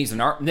animated, then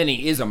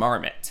he is a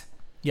marmot.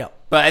 Yeah.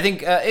 But I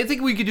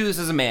think we could do this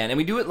as a man, and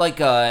we do it like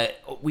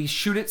we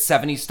shoot it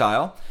 70s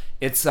style.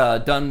 It's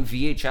done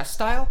VHS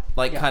style,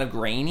 like kind of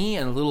grainy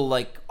and a little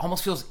like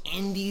almost feels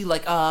indie,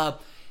 like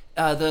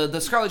the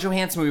Scarlett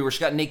Johansson movie where she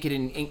got naked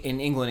in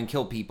England and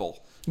killed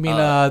people. You mean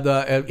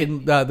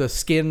the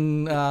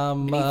skin,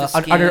 the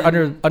skin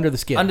under the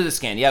skin? Under the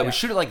skin, yeah. We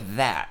shoot it like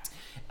that.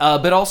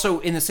 But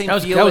also in the same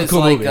feel. That was a cool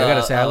like, movie. I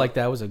gotta say, I like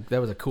that.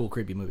 That was a cool,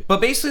 creepy movie. But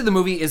basically, the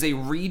movie is a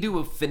redo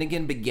of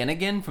Finnegan Begin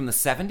Again from the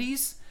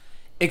 70s,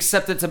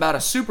 except it's about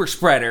a super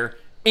spreader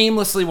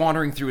aimlessly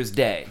wandering through his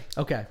day.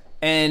 Okay.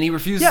 And he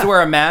refuses to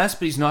wear a mask,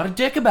 but he's not a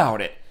dick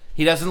about it.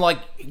 He doesn't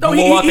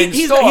blow up in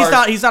he's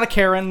stores. He's not a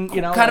Karen,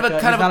 he's not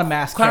a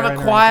mask Karen. Kind of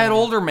a quiet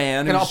older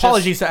man.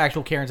 Apologies to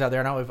actual Karens out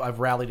there. I know I've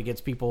rallied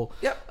against people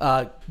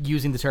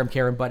using the term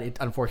Karen, but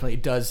unfortunately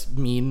it does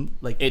mean,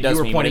 like you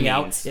were pointing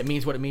out, it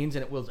means what it means,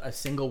 and it was a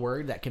single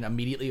word that can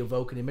immediately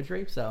evoke an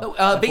imagery. So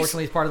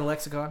unfortunately it's part of the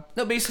lexicon.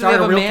 No, basically we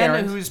have a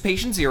man who's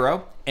patient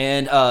 0,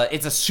 and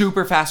it's a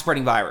super fast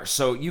spreading virus.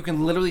 So you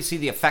can literally see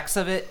the effects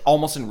of it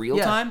almost in real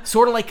time.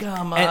 Sort of like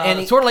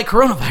sort of like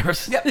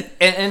coronavirus. Yeah.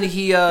 And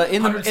he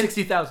in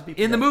 160,000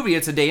 people. In the movie,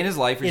 it's a day in his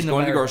life. He's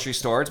going to the grocery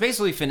store. It's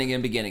basically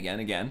Finnegan Begin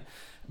Again.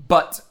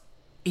 But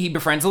he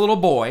befriends a little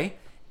boy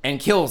and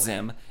kills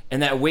him,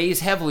 and that weighs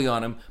heavily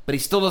on him. But he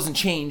still doesn't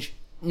change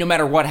no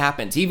matter what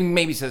happens. He even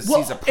maybe says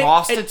he's a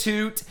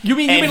prostitute. You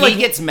mean he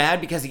gets mad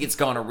because he gets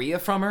gonorrhea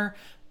from her,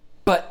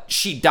 but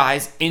she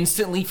dies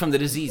instantly from the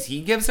disease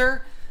he gives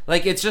her.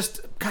 Like, it's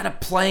just kind of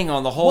playing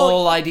on the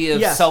whole idea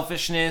of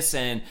selfishness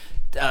and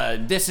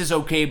this is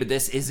okay, but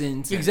this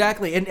isn't.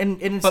 Exactly,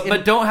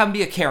 but don't have him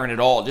be a Karen at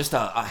all. Just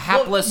a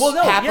hapless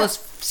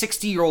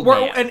 60-year-old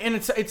man. And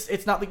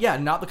it's not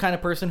the kind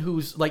of person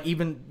who's like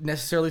even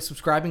necessarily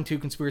subscribing to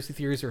conspiracy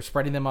theories or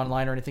spreading them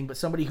online or anything, but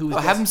somebody who's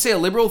have him say a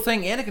liberal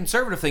thing and a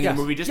conservative thing in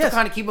the movie, just to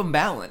kind of keep him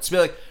balanced. Be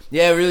like,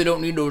 I really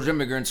don't need those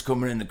immigrants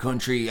coming in the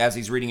country, as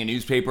he's reading a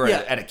newspaper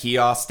at a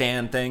kiosk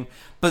stand thing.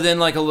 But then,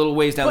 like, a little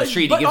ways down the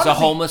street, he gives a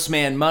homeless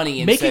man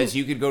money and says,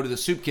 you could go to the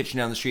soup kitchen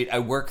down the street. I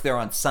work there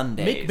on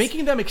Sundays.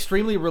 Making them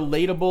extremely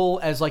relatable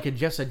as, like,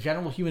 just a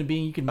general human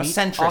being you can meet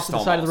off to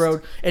the side of the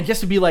road. And just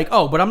to be like,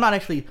 but I'm not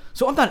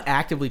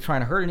actively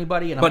trying to hurt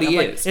anybody. But he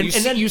is. And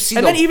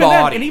then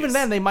even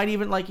then, they might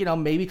even, like,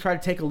 maybe try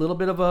to take a little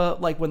bit of a,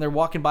 like, when they're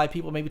walking by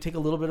people, maybe take a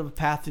little bit of a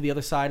path to the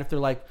other side if they're,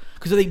 like,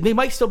 because they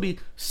might still be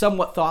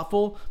somewhat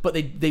thoughtful, but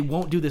they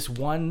won't do this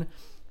one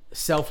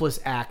selfless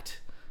act,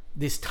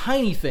 this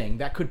tiny thing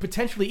that could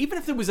potentially, even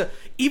if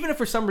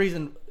for some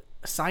reason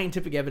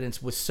scientific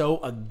evidence was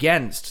so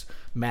against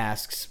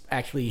masks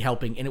actually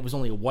helping, and it was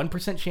only a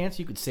 1% chance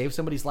you could save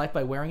somebody's life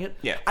by wearing it,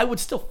 I would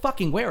still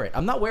fucking wear it.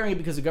 I'm not wearing it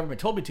because the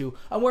government told me to.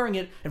 I'm wearing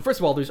it, and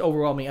first of all, there's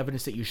overwhelming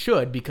evidence that you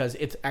should, because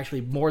it's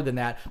actually more than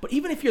that. But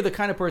even if you're the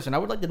kind of person, I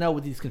would like to know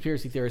with these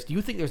conspiracy theorists, do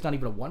you think there's not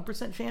even a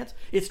 1% chance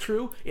it's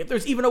true? If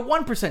there's even a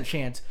 1%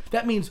 chance,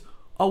 that means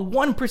a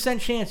 1%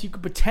 chance you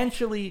could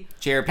potentially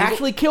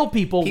actually kill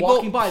people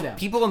walking by them.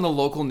 People in the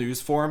local news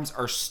forums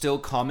are still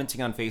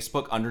commenting on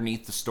Facebook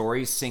underneath the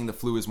stories saying the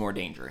flu is more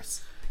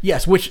dangerous.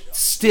 Yes, which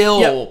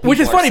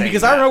is funny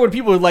because I remember when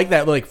people were like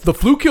that, like the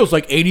flu kills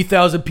like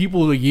 80,000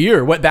 people a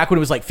year. Back when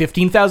it was like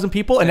 15,000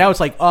 people, and now it's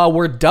like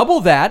we're double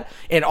that,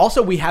 and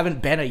also we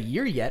haven't been a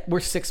year yet. We're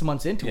 6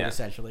 months into it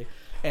essentially.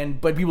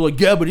 But people are like,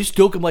 but it's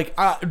still like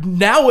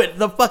now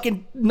the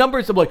fucking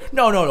numbers. I'm like,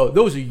 no,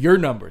 those are your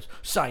numbers,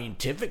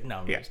 scientific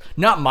numbers,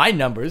 not my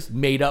numbers,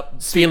 made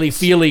up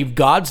feely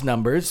God's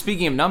numbers.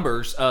 Speaking of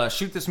numbers,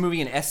 shoot this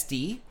movie in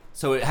SD,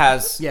 so it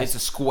has it's a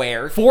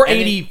square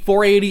 480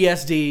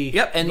 SD.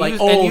 Yep, and like use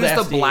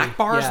the black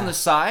bars on the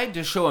side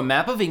to show a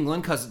map of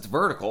England because it's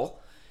vertical,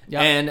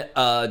 and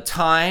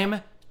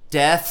time.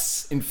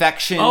 Deaths,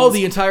 infections. Oh,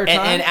 the entire time.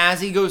 And as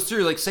he goes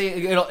through, like say,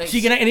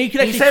 he can actually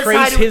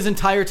trace his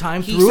entire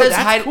time through. He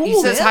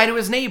says hi to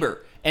his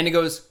neighbor, and he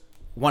goes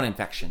 1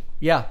 infection.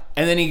 Yeah,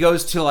 and then he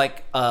goes to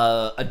like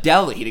a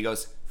deli. He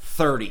goes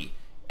 30.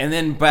 And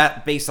then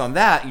based on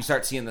that, you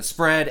start seeing the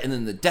spread, and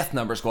then the death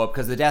numbers go up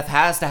because the death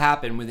has to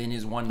happen within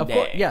his one day.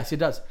 Course, yes, it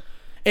does.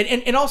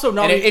 And also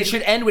not. And it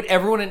should end with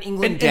everyone in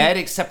England dead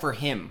except for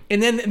him.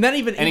 And then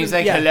even he's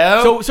like,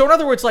 hello. So in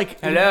other words, like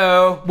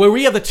hello. Where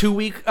we have the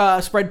 2-week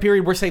spread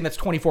period, we're saying that's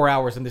 24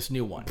 hours in this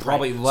new one.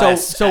 Probably right?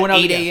 less. So at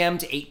 8 a.m.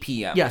 to 8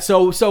 p.m. Yeah.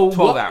 So 12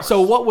 hours.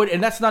 So what would,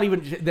 and that's not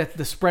even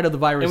the spread of the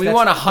virus. And we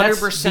want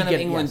 100% of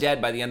England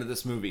dead by the end of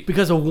this movie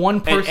because of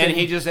one person. And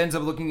he just ends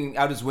up looking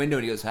out his window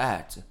and he goes,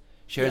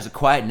 it's a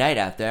quiet night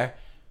out there.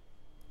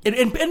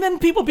 And then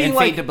people being and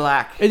like, fade to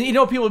black. And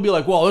people would be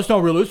like, well, that's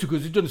not realistic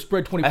because it doesn't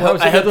spread 24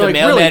 hours. I hope the like,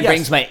 mailman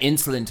brings my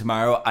insulin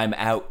tomorrow. I'm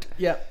out.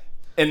 Yeah.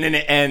 And then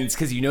it ends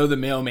because the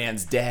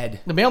mailman's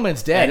dead. The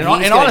mailman's dead,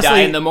 and he's honestly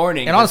die in the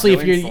morning. And honestly,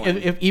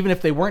 even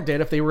if they weren't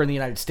dead, if they were in the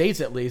United States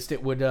at least,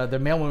 it would the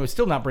mailman would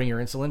still not bring your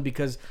insulin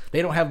because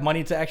they don't have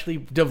money to actually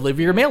deliver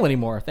your mail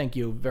anymore. Thank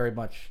you very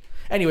much.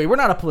 Anyway, we're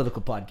not a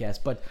political podcast,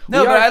 but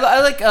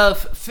I like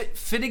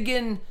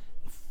Finnegan.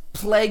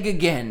 Plague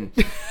again.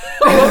 Okay.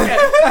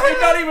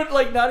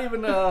 not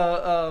even.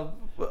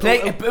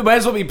 It might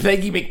as well be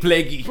Plaguey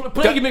McPlaguey.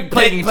 Plaguey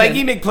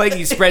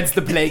McPlaguey spreads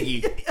the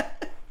plaguey.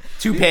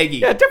 To Peggy.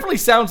 Yeah, it definitely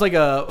sounds like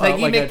a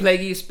Plaguey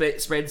McPlaguey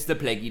spreads the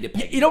plaguey to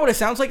Peggy. You know what it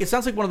sounds like? It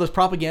sounds like one of those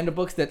propaganda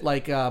books that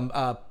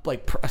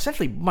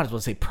essentially might as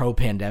well say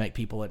pro-pandemic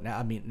people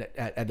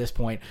at this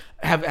point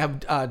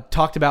have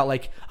talked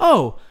about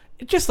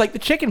just like the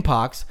chicken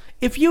pox,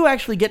 if you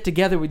actually get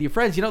together with your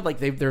friends,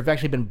 there have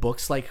actually been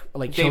books like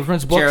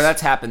children's books. Jared,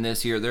 that's happened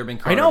this year. There have been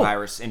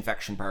coronavirus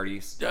infection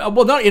parties.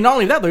 Well, not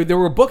only that, there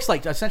were books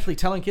essentially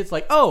telling kids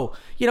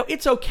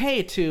it's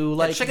okay to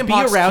be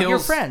around your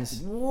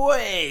friends.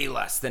 Way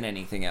less than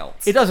anything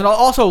else. It doesn't.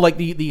 Also,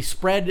 the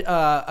spread.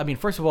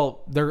 First of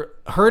all, their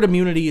herd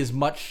immunity is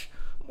much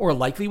more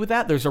likely with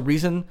that. There's a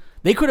reason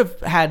they could have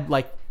had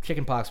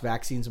chickenpox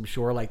vaccines, I'm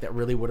sure, that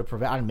really would have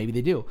prevented. Maybe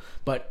they do,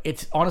 but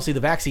it's honestly the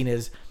vaccine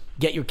is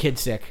get your kid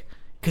sick.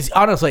 Because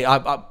honestly,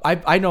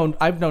 I've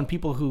known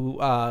people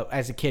who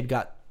as a kid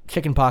got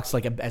chickenpox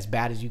as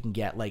bad as you can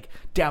get,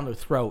 down their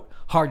throat,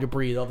 hard to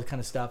breathe, all this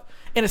kind of stuff,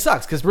 and it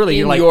sucks because really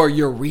you're your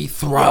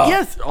urethra.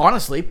 Yes,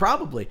 honestly,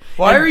 probably.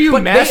 Why are you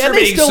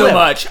masturbating so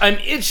much? I'm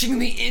itching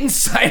the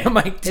inside of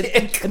my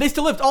dick. And they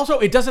still lived. Also,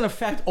 it doesn't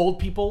affect old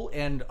people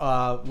and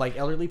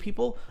elderly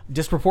people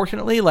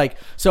disproportionately.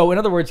 So in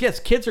other words, yes,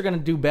 kids are going to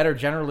do better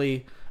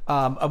generally.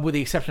 With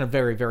the exception of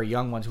very, very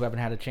young ones who haven't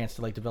had a chance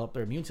to develop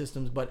their immune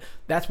systems, but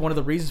that's one of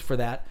the reasons for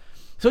that.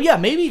 So yeah,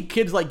 maybe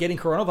kids getting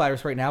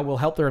coronavirus right now will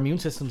help their immune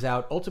systems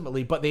out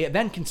ultimately, but they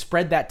then can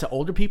spread that to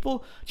older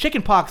people.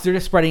 Chickenpox, they're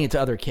just spreading it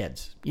to other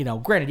kids.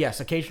 Granted, yes,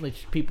 occasionally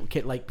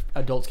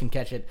adults can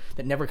catch it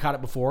that never caught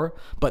it before,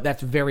 but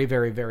that's very,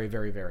 very, very,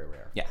 very, very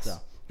rare. Yes. So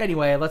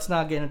anyway, let's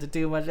not get into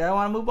too much. I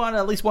want to move on to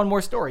at least one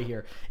more story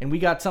here, and we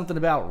got something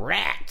about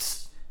rats.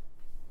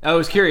 I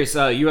was curious.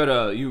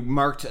 You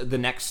marked the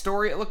next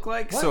story. It looked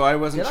like, so I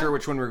wasn't sure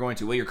which one we were going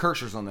to. Well, your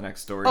cursor's on the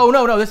next story. Oh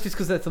no, that's just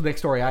because that's the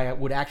next story I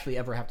would actually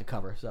ever have to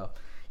cover. So,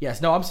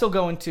 yes, no, I'm still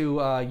going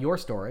to your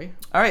story.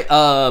 All right,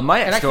 my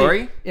next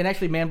story. And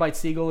actually, Man Bites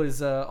Seagull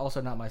is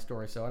also not my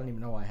story, so I don't even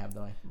know why I have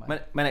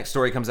my next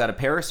story comes out of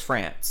Paris,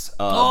 France.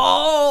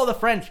 The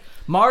French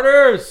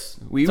martyrs.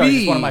 Oui, Sorry, oui.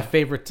 it's one of my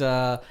favorite.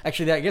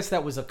 Actually, I guess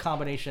that was a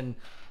combination.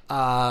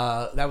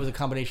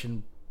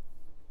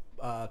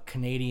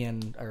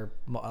 Canadian or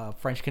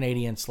French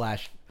Canadian /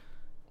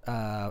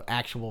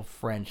 actual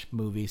French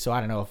movie. So I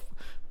don't know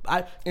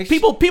if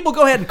people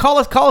go ahead and call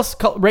us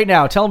right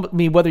now. Tell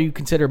me whether you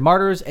consider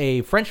Martyrs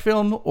a French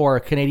film or a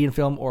Canadian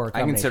film or a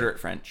combination. I consider it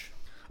French.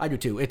 I do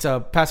too. It's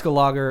a Pascal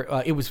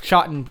Lager. It was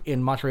shot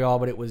in Montreal,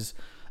 but it was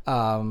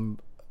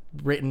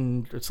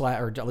written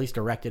or at least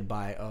directed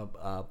by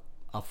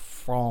a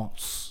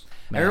France.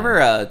 Man. I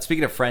remember,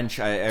 speaking of French,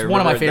 I remember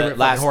one of my favorite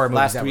horror movies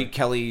last ever. week,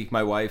 Kelly,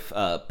 my wife,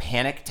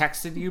 panic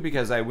texted you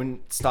because I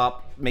wouldn't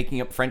stop making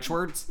up French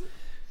words. Do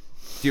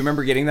you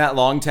remember getting that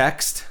long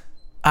text?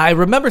 I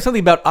remember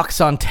something about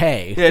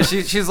accenté. Yeah,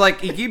 she's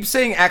like, he keeps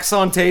saying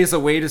accenté is a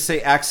way to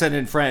say accent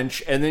in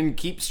French, and then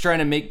keeps trying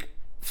to make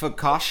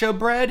focaccia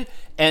bread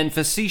and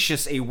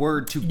facetious a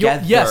word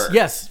together.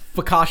 Yes,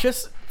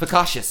 focaccious.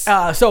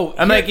 Focaccious. So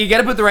I'm like, you got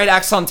to put the right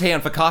accenté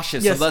on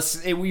focaccious,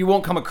 yes. you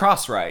won't come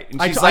across right.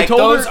 And she's I told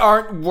those her,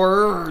 aren't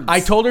words. I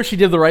told her she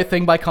did the right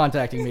thing by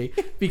contacting me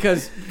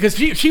because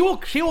she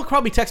will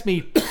probably text me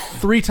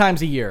 3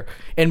 times a year,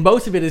 and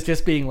most of it is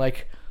just being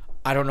like,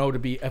 I don't know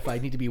if I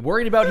need to be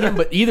worried about him,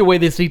 but either way,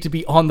 this needs to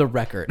be on the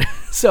record.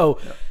 So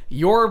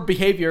your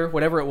behavior,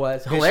 whatever it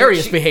was,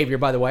 hilarious behavior,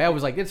 by the way. I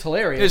was like, it's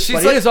hilarious,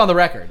 but it is on the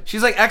record.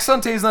 She's like,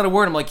 accenté is not a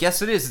word. I'm like,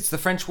 yes, it is. It's the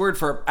French word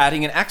for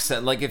adding an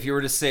accent. Like if you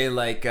were to say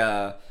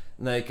creme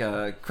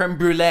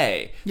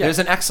brulee, there's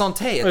an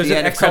accenté at the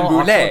end of creme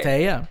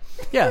brulee.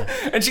 Yeah.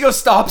 And she goes,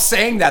 stop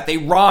saying that. They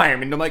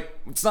rhyme. And I'm like,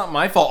 it's not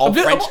my fault. All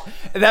French.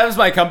 That was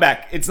my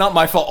comeback. It's not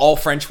my fault. All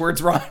French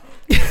words rhyme.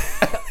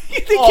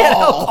 They can't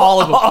help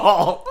all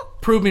of them.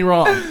 Prove me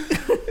wrong.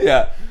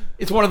 Yeah.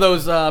 It's one of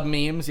those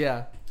memes,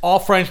 yeah. All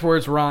French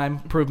words rhyme.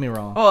 Prove me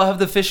wrong. Oh, I'll have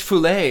the fish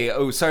fillet.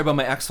 Oh, sorry about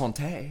my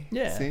accenté.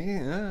 Yeah. See?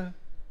 Yeah.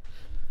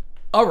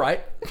 All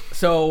right.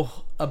 So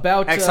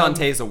about Ex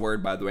ante is a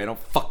word, by the way. I don't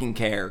fucking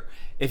care.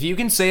 If you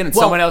can say it and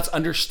someone else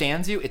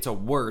understands you, it's a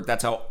word.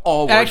 That's how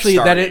all words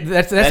started.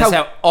 That's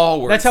how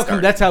all words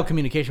started. That's how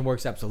communication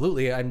works.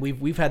 Absolutely, and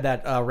we've had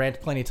that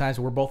rant plenty of times.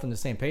 We're both on the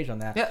same page on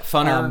that. Yeah,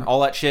 funner, all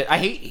that shit. I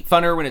hate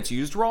funner when it's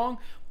used wrong.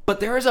 But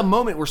there is a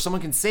moment where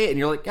someone can say it and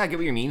you're like, yeah, I get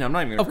what you mean. I'm not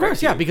even going to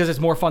correct you. Because it's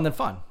more fun than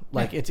fun.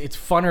 Like, it's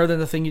funner than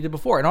the thing you did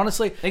before. And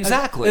honestly...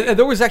 Exactly.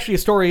 There was actually a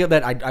story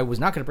that I was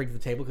not going to bring to the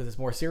table because it's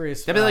more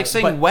serious. That'd be like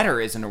saying wetter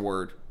isn't a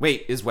word.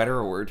 Wait, is wetter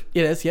a word?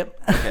 It is, yep.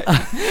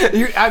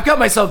 Okay. I've got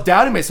myself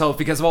doubting myself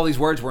because of all these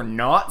words we're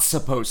not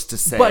supposed to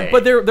say.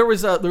 But there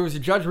was a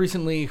judge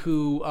recently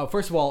who,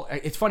 first of all,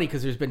 it's funny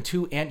because there's been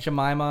 2 Aunt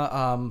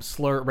Jemima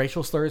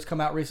racial slurs come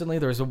out recently.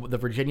 There's the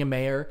Virginia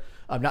mayor...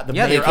 not the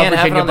mayor they can't of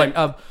Virginia, have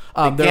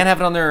it they can't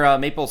have it on their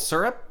maple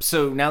syrup,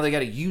 so now they got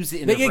to use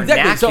it in the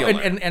vernacular. So,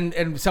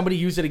 and somebody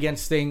used it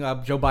against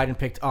Joe Biden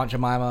picked Aunt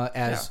Jemima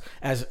as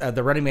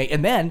the running mate,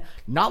 and then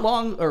not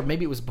long, or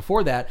maybe it was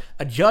before that,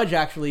 a judge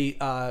actually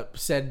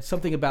said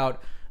something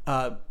about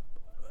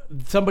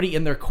somebody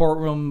in their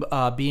courtroom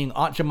being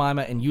Aunt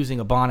Jemima and using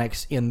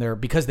Ebonics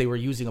because they were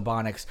using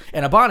Ebonics,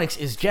 and Ebonics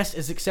is just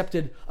as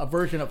accepted a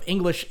version of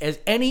English as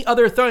any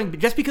other thing, but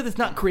just because it's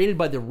not created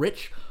by the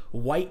rich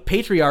white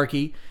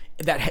patriarchy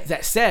that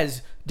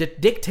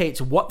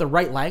dictates what the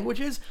right language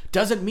is,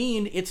 doesn't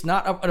mean it's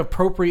not an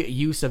appropriate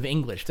use of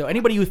English. So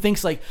anybody who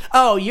thinks like,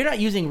 oh, you're not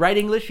using right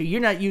English, or you're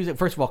not using,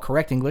 first of all,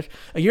 correct English,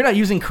 you're not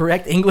using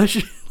correct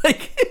English,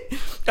 like,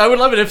 I would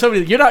love it if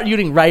somebody, you're not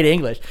using right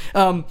English,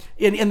 and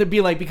they'd be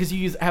like, because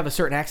you have a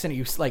certain accent, or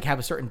you like have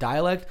a certain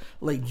dialect,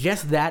 like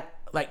just that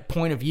like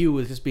point of view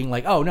is just being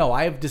like, oh no,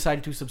 I have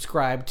decided to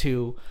subscribe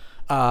to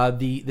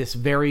this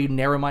very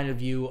narrow-minded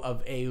view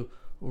of a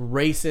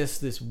racist,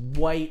 this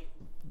white,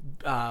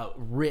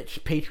 rich,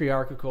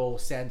 patriarchal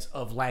sense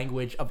of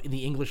language, of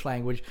the English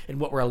language, and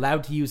what we're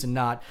allowed to use and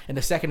not. And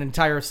the second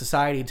entire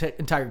society,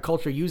 entire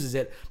culture uses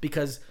it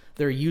because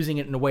they're using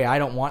it in a way I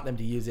don't want them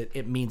to use it,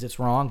 it means it's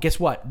wrong. Guess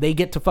what? They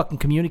get to fucking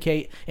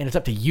communicate, and it's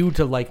up to you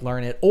to like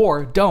learn it,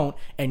 or don't,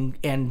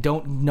 and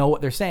don't know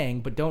what they're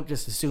saying, but don't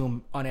just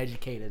assume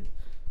uneducated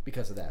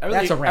because of that.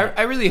 That's a rant.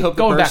 I really hope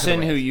the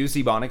person who used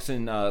Ebonics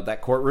in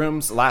that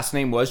courtroom's last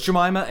name was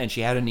Jemima, and she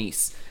had a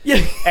niece.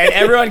 Yeah. And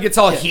everyone gets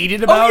all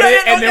heated about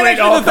it, and then when it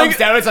all comes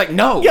down, it's like,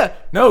 no,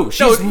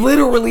 she's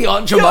literally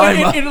Aunt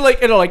Jemima.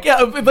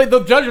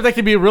 The judge was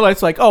actually being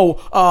realized, like,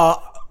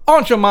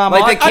 Aunt Jemima,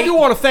 I do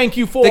want to thank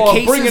you for the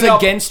bringing cases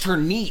up against her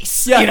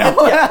niece. Yeah, you know?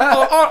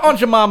 Aunt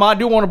Jemima, I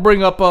do want to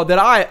bring up that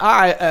I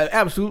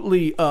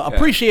absolutely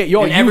appreciate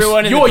your use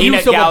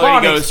of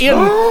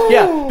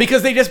Ebonics.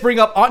 Because they just bring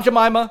up Aunt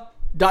Jemima ...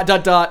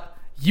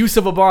 use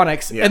of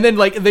Ebonics, and then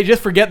like they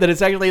just forget that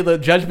it's actually the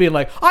judge being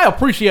like, I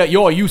appreciate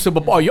your use of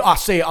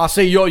Ebonics. I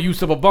say your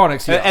use of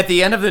Ebonics. Yeah. At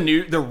the end of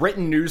the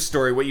written news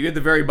story, what you get at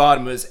the very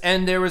bottom was,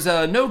 and there was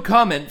no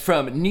comment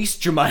from niece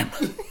Jemima.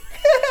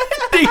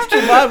 Niece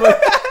Jemima.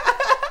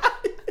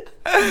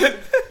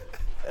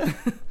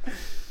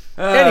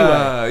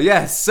 Anyway,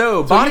 yes.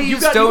 So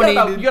bodies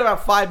donated. You got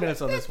about 5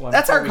 minutes on this one.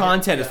 That's our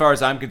content, as far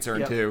as I'm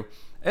concerned, too.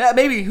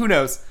 Maybe, who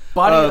knows?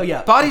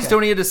 Bodies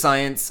donated to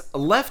science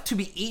left to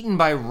be eaten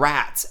by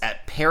rats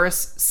at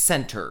Paris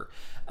Center.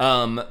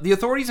 The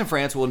authorities in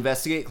France will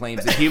investigate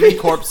claims that human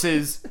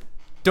corpses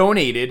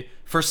donated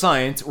for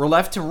science were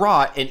left to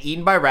rot and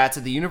eaten by rats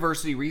at the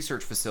university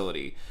research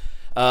facility.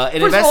 First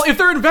of all, if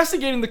they're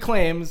investigating the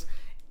claims,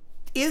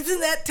 isn't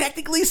that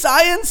technically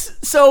science?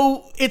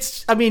 So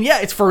it's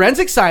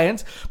forensic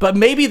science, but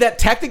maybe that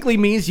technically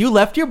means you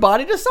left your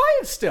body to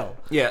science still.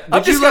 Yeah,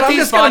 did you let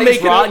these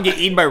bodies rot and get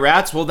eaten by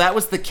rats? Well, that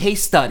was the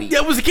case study. Yeah,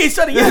 it was a case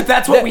study. Yeah,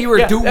 that's what we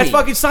were doing. That's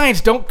fucking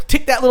science. Don't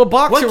tick that little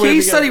box. What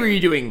case study were you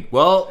doing?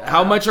 Well,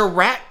 how much a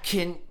rat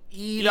can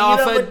eat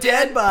off a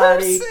dead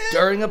body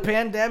during a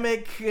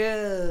pandemic. I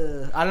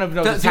don't even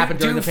know if this happened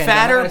during the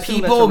pandemic. Do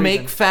fatter people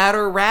make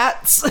fatter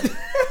rats?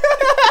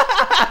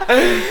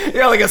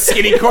 Like a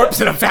skinny corpse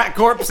and a fat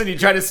corpse, and you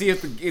try to see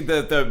if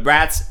the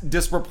rats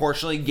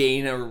disproportionately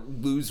gain or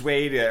lose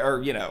weight,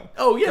 or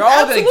Oh yeah, they're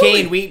all going to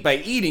gain weight by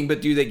eating,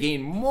 but do they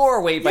gain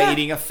more weight by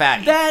eating a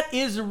fatty? That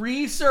is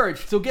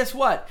research. So guess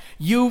what?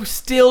 You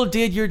still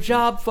did your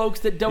job, folks.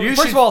 That don't.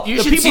 First of all,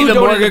 you should see the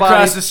morgue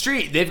across the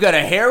street. They've got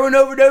a heroin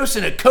overdose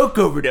and a coke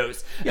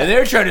overdose, and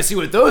they're trying to see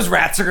what those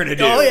rats are going to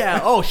do. Oh yeah.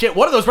 Oh shit.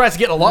 One of those rats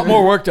getting a lot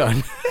more work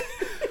done.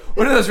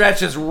 One of those rats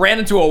just ran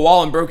into a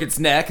wall and broke its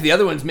neck. The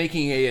other one's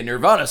making a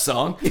Nirvana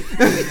song.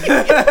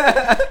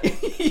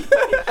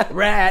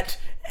 Rat,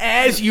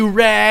 as you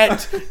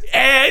rat.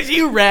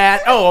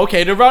 Oh,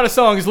 okay. Nirvana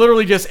song is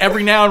literally just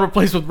every noun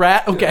replaced with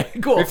rat. Okay,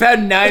 cool. We've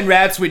had 9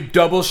 rats with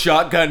double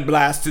shotgun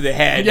blast to the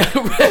head. Yeah,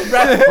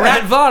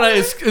 Ratvana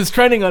is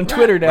trending on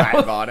Twitter now.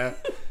 Ratvana.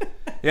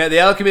 Yeah, they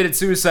all committed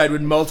suicide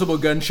with multiple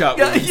gunshot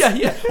wounds.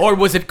 Yeah. Or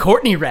was it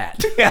Courtney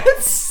Rat?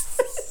 Yes.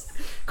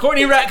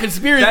 Courtney rat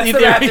conspiracy That's the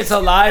theory. rat that's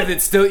alive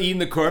that's still eating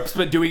the corpse,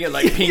 but doing it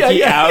like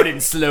pinky out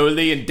and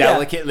slowly and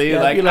delicately.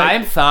 Yeah, like, be like,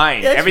 I'm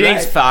fine. "That's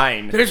Everything's right."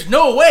 fine. There's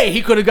no way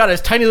he could have got his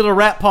tiny little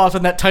rat paws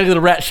on that tiny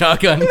little rat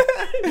shotgun.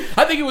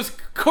 I think it was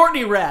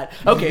Courtney Rat.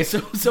 Okay, so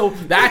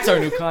that's our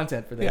new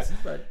content for this. Yeah.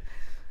 But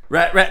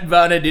Rat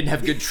Vanna didn't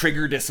have good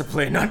trigger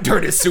discipline on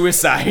Dorna's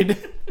suicide.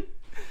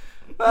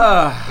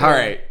 All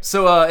right.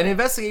 So, an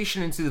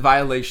investigation into the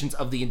violations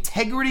of the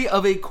integrity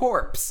of a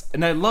corpse,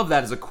 and I love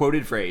that as a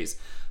quoted phrase,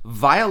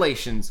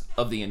 violations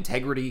of the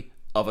integrity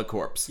of a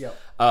corpse,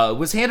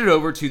 was handed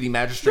over to the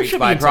magistrates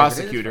by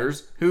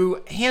prosecutors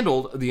who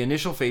handled the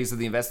initial phase of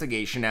the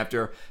investigation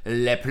after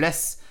Le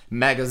Presse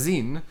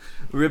magazine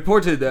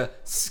reported a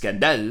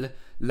scandale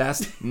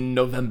last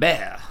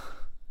November.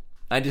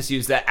 I just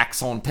used that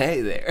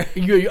accenté there.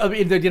 I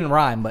mean, they didn't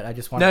rhyme, but I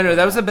just wanted. No,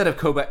 that was a bit of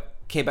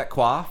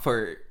Quebecois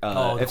for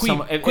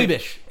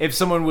if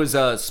someone was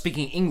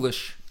speaking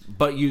English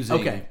but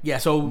using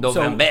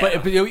November.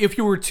 But if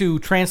you were to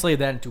translate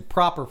that into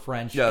proper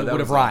French, it would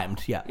have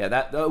rhymed. Yeah,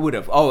 that would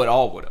have. Oh, it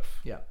all would have.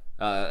 Yeah,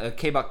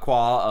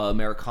 Quebecois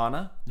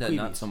Americana,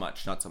 not so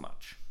much.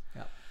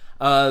 Yeah.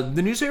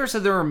 The newspaper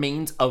said the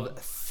remains of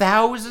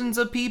thousands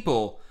of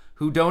people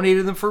who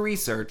donated them for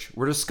research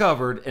were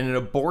discovered in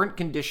abhorrent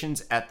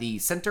conditions at the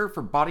Center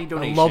for Body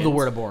Donations. I love the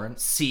word abhorrent.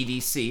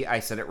 CDC. I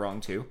said it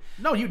wrong too.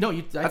 No, you.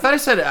 I thought I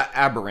said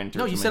aberrant.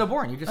 No, you said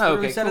abhorrent. You just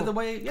said it the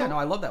way. Yeah, no,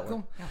 I love that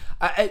word.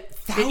 Yeah.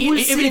 Even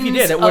if you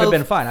did, it would have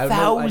been fine.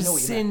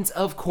 Thousands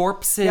of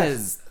corpses.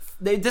 Yes.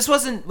 This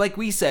wasn't like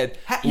we said.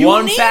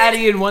 One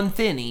fatty and one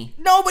thinny.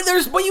 No, but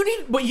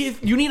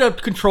you need a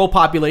control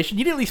population.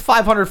 You need at least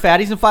 500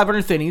 fatties and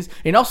 500 thinnies,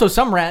 and also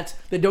some rats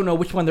that don't know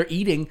which one they're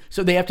eating,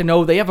 so they have to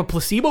know they have a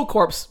placebo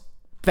corpse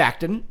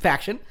faction.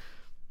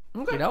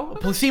 Okay. You know,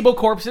 placebo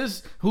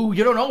corpses who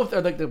you don't know if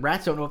they're like the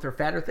rats don't know if they're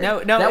fat or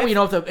thin. That way you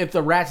know if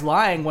the rat's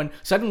lying when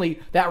suddenly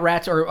that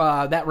rat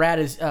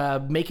is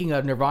making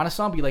a Nirvana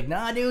song. Be like,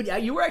 nah, dude,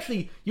 you were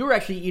actually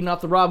eating off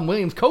the Robin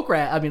Williams Coke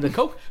the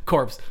Coke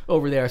corpse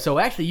over there. So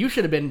actually, you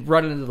should have been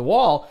running into the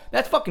wall.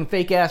 That's fucking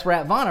fake ass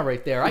Rat Vanna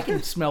right there. I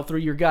can smell through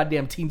your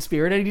goddamn teen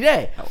spirit any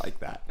day. I like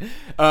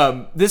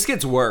that. This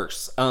gets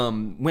worse.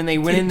 When they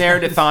went in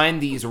there to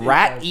find these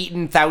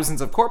rat-eaten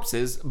thousands of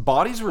corpses,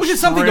 bodies were which is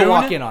something to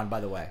walk in on, by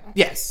the way.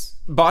 Yes.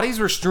 Bodies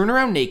were strewn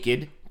around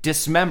naked,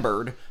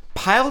 dismembered,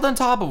 piled on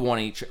top of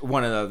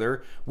one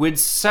another, with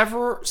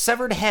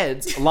severed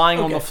heads lying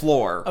on the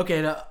floor.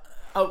 Okay, now,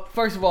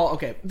 first of all,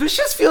 okay. This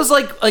just feels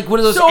like one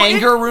of those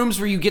anger rooms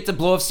where you get to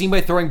blow off steam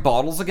by throwing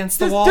bottles against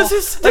the wall.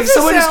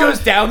 Someone just goes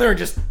down there and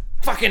just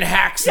fucking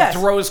hacks and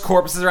throws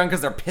corpses around because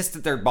they're pissed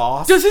at their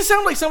boss. Does it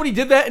sound like somebody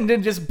did that and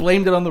then just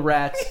blamed it on the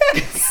rats?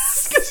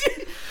 Yes.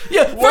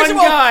 Yeah, One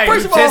guy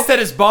pissed at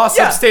his boss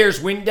upstairs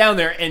went down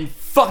there and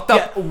fucked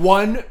up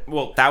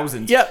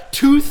thousands. Yeah.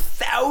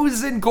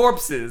 2,000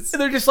 corpses.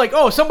 And they're just like,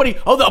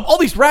 all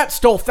these rats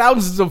stole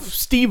thousands of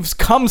Steve's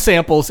cum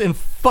samples and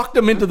fucked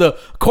them into the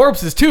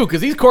corpses too,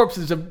 because these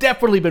corpses have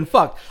definitely been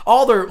fucked.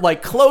 All their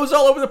like clothes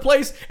all over the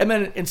place,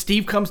 and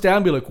Steve comes down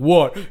and be like,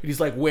 what? And he's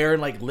like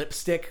wearing like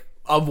lipstick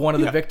of one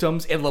of the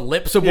victims and the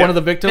lips of one of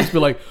the victims be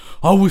like,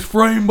 I was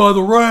framed by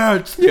the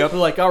rats. Yep. They're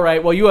like, all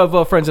right, well, you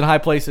have friends in high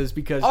places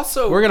because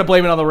we're going to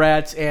blame it on the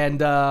rats and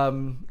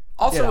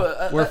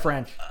we're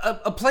French.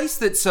 A place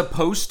that's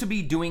supposed to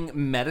be doing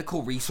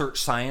medical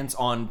research science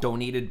on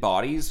donated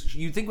bodies,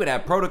 you'd think would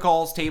have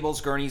protocols,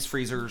 tables, gurneys,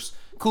 freezers,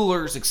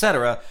 coolers,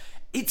 etc.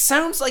 It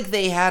sounds like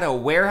they had a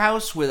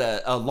warehouse with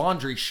a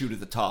laundry chute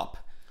at the top.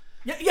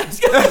 Yes,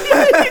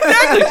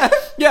 exactly.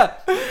 Yeah,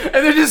 and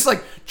they're just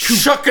like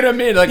chucking them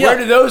in. Like, where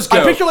do those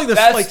go? I picture like this.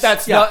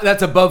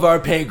 That's above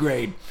our pay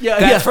grade. Yeah,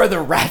 that's for the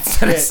rats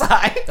to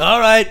decide. All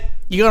right,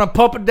 you gonna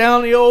pump it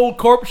down the old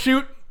corpse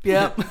chute?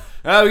 Yeah.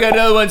 Oh, we got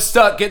another one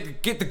stuck.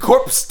 Get the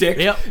corpse stick.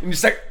 Yep. And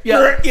just like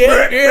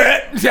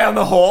down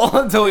the hole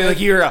until you like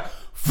hear a.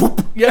 Whoop,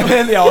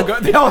 and they all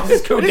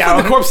just go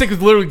down. The corpse stick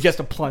is literally just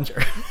a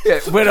plunger.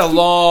 With a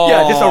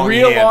long, just a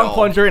real handle. long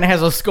plunger, and it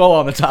has a skull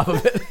on the top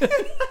of it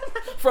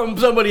from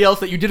somebody else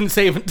that you didn't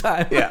save in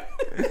time. Yeah.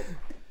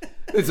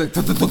 It's like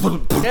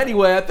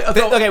anyway.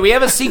 Okay, we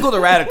have a sequel to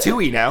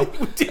Ratatouille now.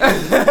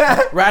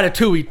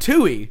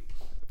 Ratatouille.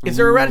 Is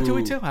there a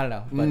Ratatouille too? I don't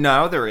know. But.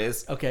 No, there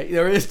is. Okay,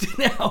 there is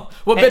now.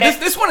 Well, but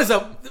this one is the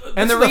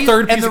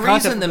third piece of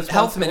reason the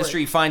health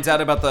ministry finds out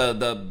about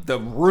the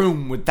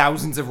room with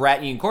thousands of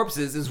rat-eating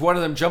corpses is one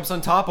of them jumps on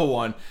top of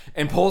one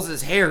and pulls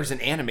his hairs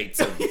and animates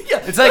him.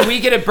 It's like we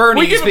get at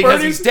Bernie's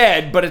because he's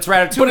dead, but it's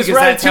Ratatouille because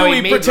that's how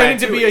he made pretending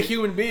Ratatouille. to be a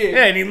human being.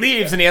 Yeah, and he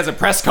leaves and he has a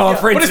press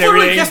conference. But it's and everything.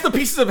 literally just the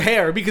pieces of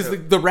hair because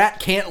the rat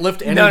can't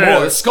lift anymore.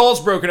 No, the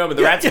skull's broken open.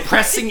 The rat's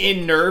pressing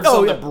in nerves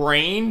on the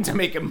brain to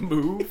make him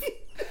move.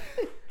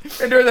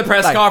 And during the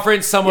press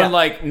conference, someone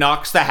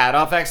knocks the hat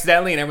off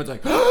accidentally, and everyone's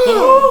like,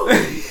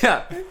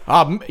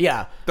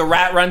 yeah. The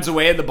rat runs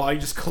away, and the body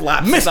just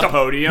collapses on the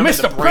podium.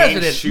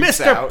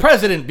 Mr.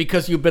 President,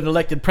 because you've been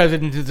elected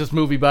president in this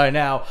movie by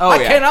now, I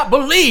cannot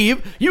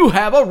believe you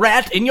have a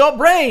rat in your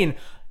brain.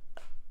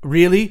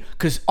 Really?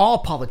 Because all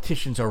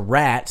politicians are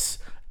rats.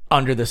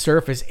 under the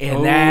surface,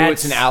 and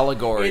it's an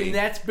allegory. And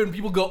that's when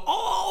people go,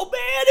 "Oh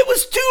man, it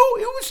was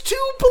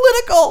too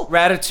political."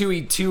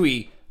 Ratatouille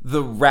Tui,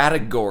 the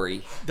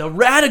Ratagory. The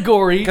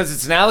Ratagory, because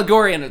it's an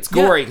allegory and it's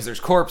gory because there's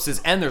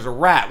corpses and there's a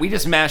rat. We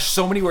just mashed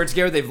so many words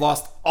together they've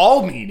lost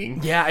all meaning.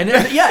 Yeah,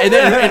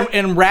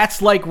 and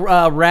rats like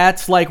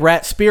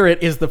Rat Spirit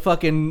is the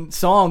fucking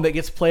song that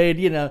gets played.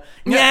 Yeah.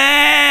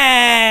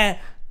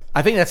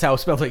 I think that's how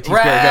Spelled Like Teen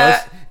Spirit goes.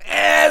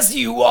 As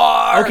you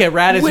are. Okay,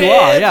 rat as you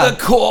are, yeah. With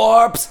the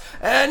corpse,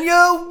 and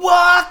you're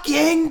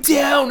walking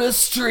down a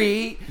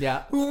street.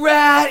 Yeah.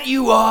 Rat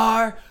you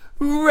are.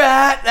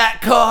 Rat that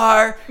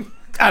car.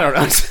 I don't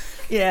know.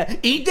 Yeah.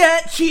 Eat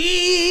that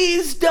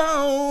cheese,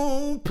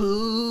 don't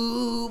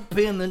poop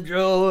in the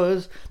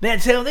drawers.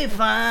 That's how they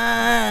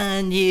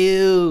find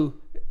you.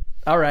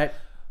 All right.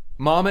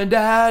 Mom and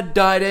Dad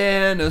died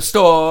in a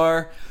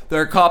store.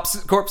 Their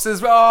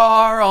corpses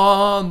are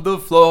on the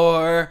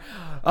floor.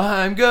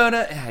 I'm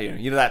gonna,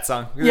 you know that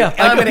song. Yeah,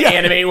 I'm gonna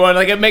animate one,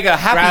 like make a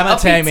happy Grandma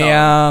take me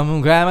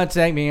song. Grandma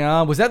take me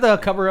on. Was that the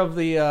cover of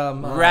the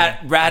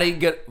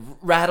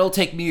Rat'll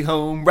take me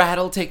home.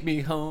 Rat'll take me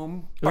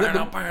home. Yeah,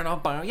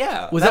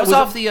 that was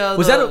off the.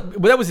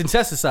 That was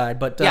Incesticide,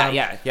 but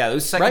yeah. It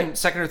was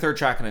second or third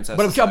track on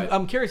Incesticide. But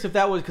I'm curious if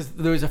that was because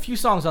there was a few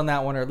songs on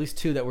that one, or at least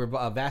two that were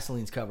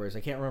Vaseline's covers. I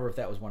can't remember if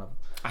that was one of them.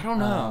 I don't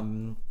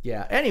know.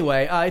 Yeah.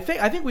 Anyway, I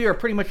think we are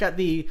pretty much at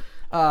the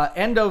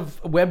end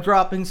of web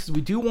droppings.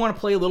 We do want to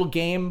play a little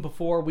game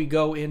before we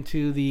go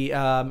into the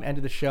end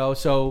of the show.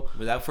 So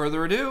without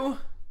further ado,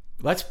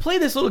 let's play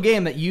this little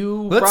game that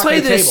you Let's brought play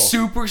to the this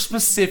table. super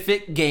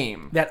specific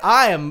game That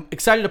I am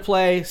excited to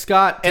play.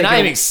 Scott, and I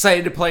am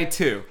excited to play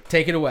too.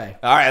 Take it away.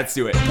 All right, let's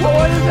do it. What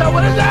is that?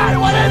 What is that?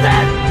 What is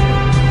it?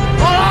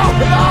 Oh,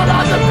 no,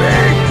 not the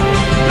beast!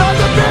 Not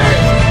the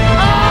beast!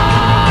 Ah!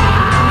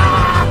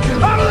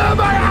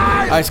 My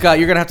eyes! All right, Scott,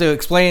 you're going to have to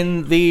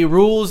explain the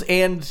rules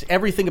and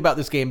everything about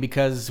this game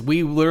because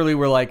we literally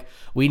were like,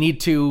 we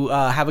need to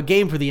have a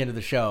game for the end of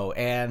the show,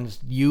 and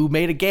you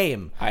made a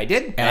game. I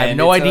did, and I have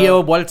no idea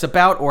what it's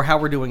about or how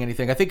we're doing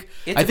anything. I think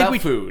about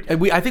food.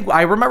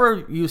 I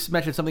remember you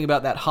mentioned something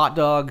about that hot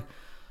dog.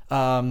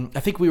 I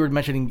think we were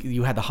mentioning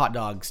you had the hot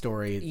dog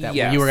story that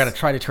you were going to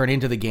try to turn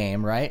into the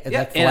game, right? Yeah,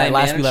 that's the and I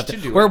last we managed left. to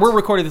do We're it.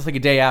 recording this like a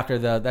day after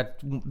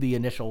the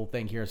initial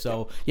thing here,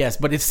 so yes,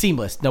 but it's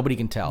seamless. Nobody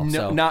can tell.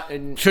 No,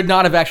 so should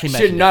not have actually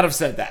mentioned. Should not have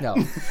said that. No,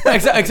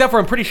 except for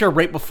I'm pretty sure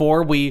right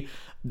before we,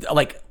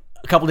 like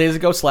a couple days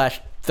ago /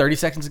 30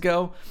 seconds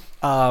ago,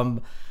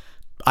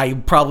 I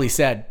probably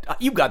said,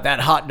 "You got that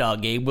hot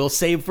dog game. We'll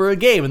save for a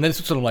game." And then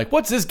it's sort of like,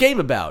 "What's this game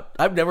about?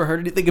 I've never heard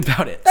anything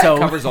about it." That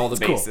covers all the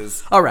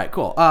bases. Cool. All right,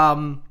 cool.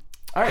 All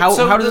right, how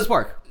so does this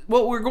work?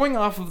 Well, we're going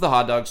off of the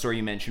hot dog story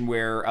you mentioned,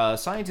 where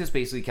scientists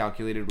basically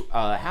calculated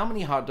how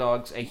many hot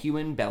dogs a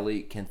human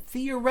belly can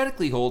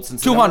theoretically hold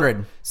since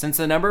 200. Since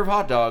the number of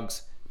hot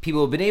dogs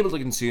people have been able to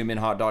consume in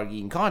hot dog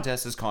eating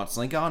contests has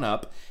constantly gone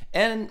up,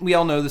 and we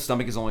all know the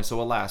stomach is only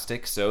so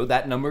elastic, so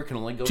that number can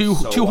only go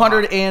so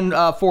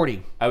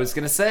 240. I was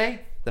gonna say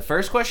the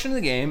first question of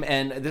the game,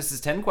 and this is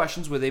 10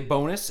 questions with a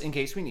bonus in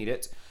case we need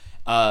it.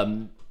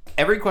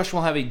 Every question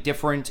will have a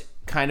different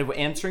kind of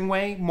answering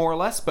way, more or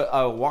less, but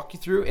I'll walk you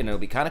through, and it'll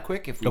be kind of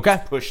quick if we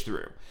just push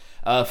through.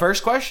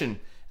 First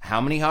question: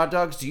 how many hot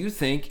dogs do you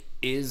think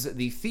is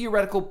the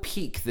theoretical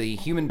peak the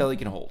human belly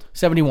can hold?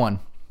 71.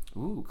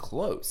 Ooh,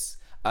 close.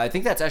 I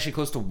think that's actually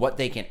close to what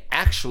they can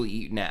actually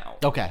eat now.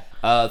 Okay.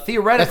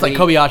 Theoretically, That's like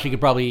Kobayashi could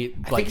probably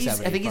eat like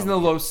 70. I think he's in the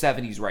low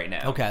 70s right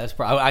now. Okay, that's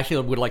probably. I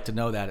actually would like to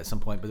know that at some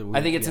point, but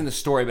I think it's in the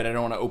story, but I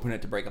don't want to open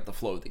it to break up the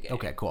flow of the game.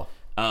 Okay, cool.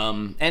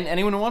 And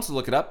anyone who wants to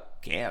look it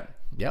up can.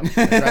 Yep,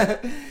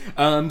 that's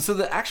right. So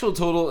the actual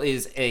total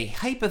is a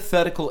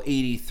hypothetical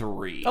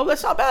 83. Oh,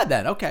 that's not bad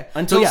then. Okay.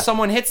 Until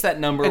someone hits that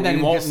number, and then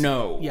we won't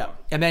know. Yeah,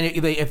 and then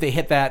if they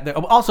hit that,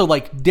 also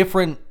like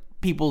different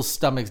people's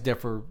stomachs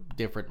differ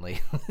differently.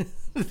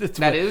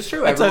 That is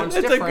true. Everyone's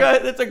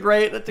different. That's a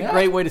great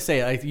way to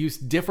say it. I use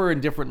differ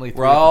and differently.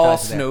 We're all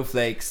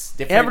snowflakes.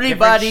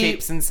 Different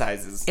shapes and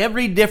sizes.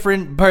 Every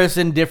different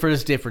person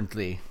differs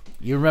differently.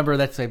 You remember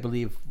that's, I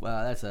believe,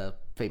 that's a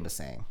famous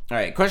saying. All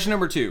right, question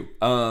number 2.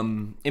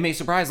 It may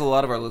surprise a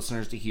lot of our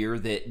listeners to hear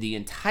that the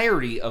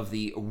entirety of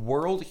the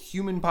world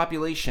human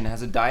population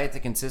has a diet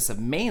that consists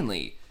of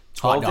mainly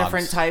 12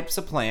 different types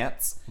of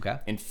plants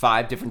and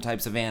 5 different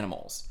types of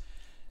animals.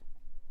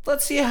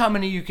 Let's see how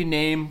many you can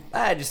name.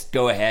 Just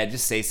go ahead.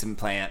 Just say some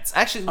plants.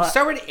 Actually,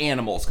 start with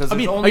animals. Because are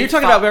you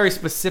talking about very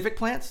specific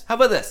plants? How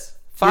about this?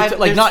 5,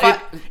 like not.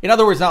 5, in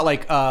other words, not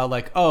like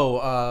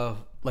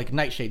like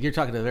nightshade. You're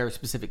talking to a very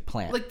specific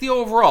plant. Like the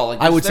overall.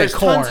 Like I would say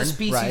corn. Tons of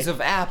species of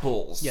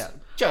apples. Yeah.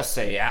 Just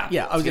say apples.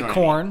 Yeah, I would get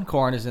corn. I mean?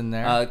 Corn is in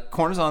there.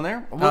 Corn is on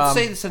there. Let's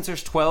say since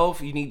there's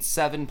 12, you need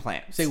 7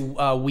 plants. Say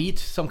wheat,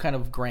 some kind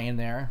of grain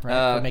there,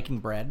 right, for making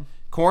bread.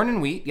 Corn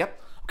and wheat. Yep.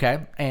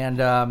 Okay,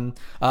 and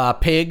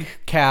pig,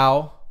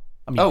 cow.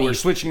 I mean, beef. We're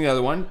switching the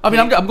other one. I mean,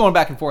 I'm going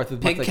back and forth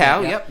with pig,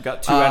 cow. Yep,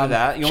 got 2 out of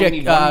that. You only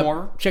need 1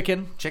 more.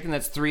 Chicken. Chicken.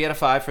 That's 3 out of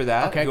 5 for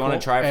that. Okay, if you want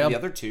to try for the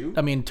other 2.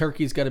 I mean,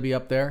 turkey's got to be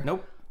up there.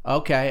 Nope.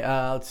 Okay,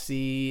 let's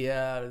see.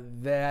 I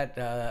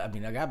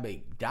mean, I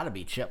gotta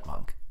be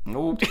chipmunk.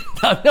 Nope.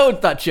 No,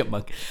 it's not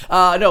chipmunk.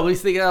 No,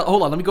 let's think.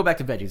 Hold on, let me go back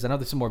to veggies. I know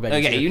there's some more veggies.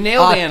 Okay, here. you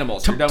nailed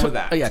animals. You're done with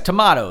that. Yeah,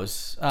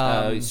 tomatoes.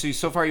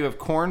 So far you have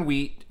corn,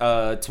 wheat,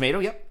 tomato.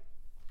 Yep.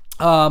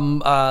 There's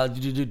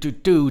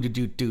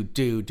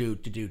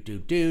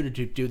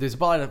a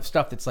lot of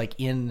stuff that's like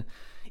in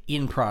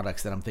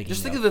products that I'm thinking.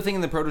 Just think of the thing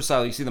in the produce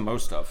aisle you see the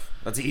most of.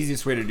 That's the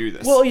easiest way to do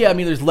this. Well, yeah, I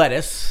mean, there's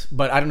lettuce,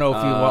 but I don't know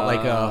if you want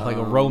like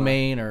a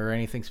romaine or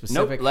anything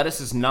specific. Nope,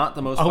 lettuce is not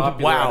the most Oh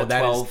popular out wow, of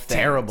that 12 is things.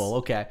 terrible.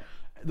 Okay,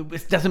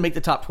 it doesn't make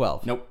the top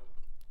 12. Nope.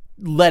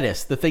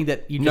 Lettuce, the thing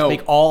that you just No.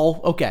 make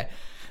all okay.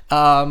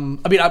 I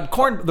mean,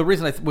 corn. The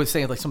reason I was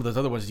saying like some of those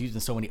other ones is used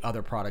in so many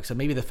other products, and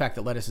maybe the fact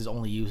that lettuce is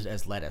only used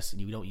as lettuce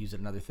and you don't use it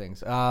in other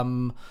things. I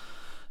mean,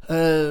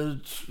 there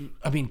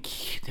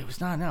was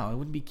not. No, it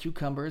wouldn't be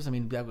cucumbers. I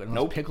mean, unless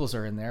Nope. pickles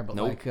are in there, but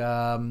Nope.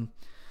 like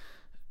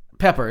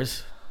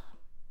peppers.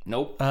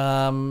 Nope.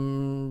 I've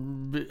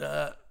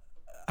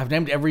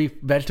named every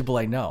vegetable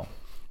I know.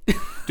 Do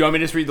you want me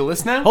to just read the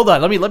list now? Hold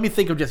on, let me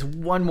think of just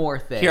one more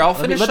thing. Here, I'll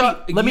finish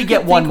off. Let me you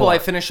get can one think more. while I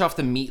finish off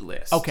the meat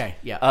list. Okay,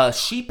 yeah.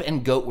 Sheep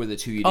and goat were the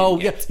two you didn't Oh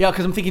get. yeah,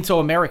 because I'm thinking so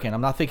American. I'm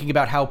not thinking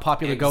about how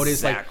popular goat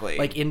is, Exactly.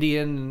 like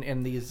Indian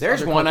and these.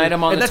 There's other one cultures.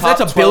 item on And the that's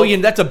top a 12.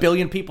 billion. That's a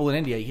billion people in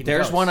India. eating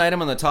There's goats. one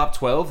item on the top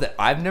 12 that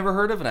I've never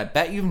heard of, and I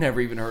bet you've never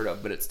even heard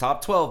of, but it's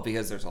top 12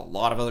 because there's a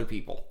lot of other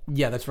people.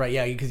 Yeah, that's right.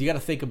 Yeah, because you got to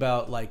think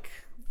about like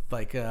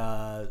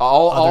other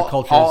All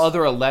cultures. all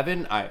other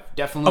 11, I've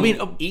definitely I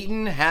mean,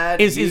 eaten, had,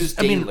 is used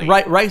I mean, daily.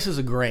 rice is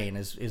a grain.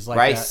 Is like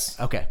Rice.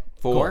 Okay,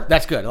 4. cool.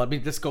 That's good. Let me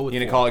just go with. You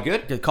gonna 4. call it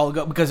good? Yeah, call it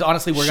good because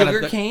honestly, we're Sugar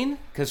gonna. cane,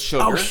 because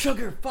sugar. Oh,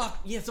 sugar! Fuck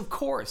yes, of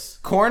course.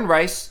 Corn,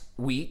 rice,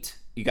 wheat.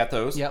 You got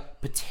those.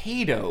 Yep.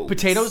 Potatoes.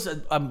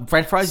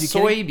 French fries. You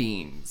kidding?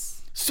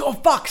 Soybeans. So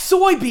fuck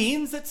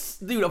soybeans. That's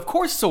dude. Of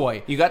course,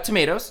 soy. You got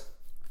tomatoes.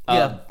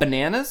 Yeah.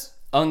 Bananas.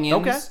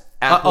 Onions. Okay.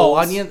 Apples.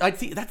 Onion. I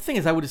think that thing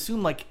is. I would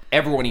assume like.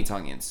 Everyone eats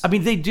onions. I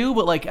mean, they do,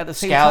 but like at the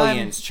same time.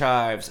 Scallions,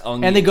 chives,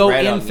 onions, And they go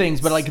red in onions,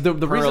 things, but like the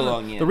reason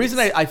onions, the reason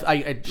I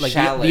like the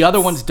shallots.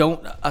 other ones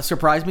don't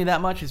surprise me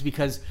that much is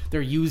because they're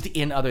used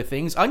in other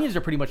things. Onions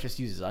are pretty much just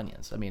used as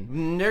onions. I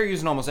mean, They're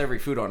using almost every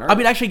food on earth.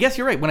 I guess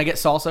you're right. When I get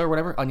salsa or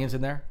whatever, onions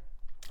in there.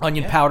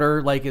 Onion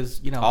powder, like,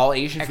 is, all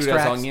Asian food has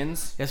extracts.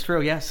 onions. That's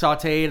true, yeah.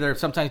 Sauteed or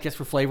sometimes just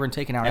for flavor and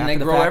taken out And after they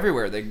the grow fact.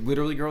 everywhere. They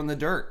literally grow in the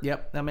dirt.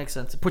 Yep, that makes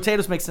sense.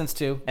 Potatoes make sense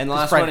too. And the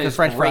 'Cause last one is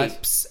French fries.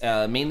 grapes,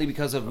 mainly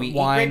because of we eat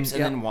Wine, grapes and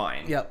yep. then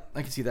wine. Yep,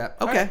 I can see that.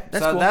 All Okay, right,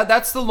 that's so cool.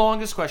 that's the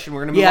longest question.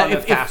 We're gonna move Yeah, on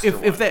to faster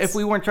ones. if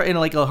we weren't in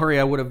like a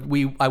hurry, I would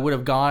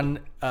have gone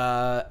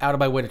out of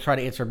my way to try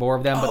to answer more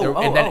of them,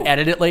 and then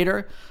edit it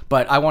later.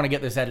 But I want to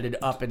get this edited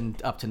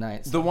up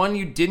tonight. So. The one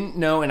you didn't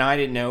know and I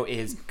didn't know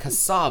is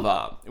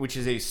cassava, which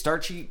is a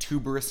starchy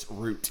tuberous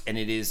root, and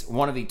it is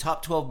one of the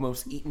top 12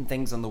 most eaten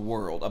things in the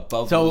world,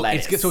 above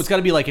lettuce. It's got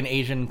to be like an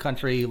Asian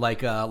country, like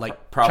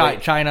Probably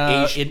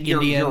China,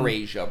 Indian,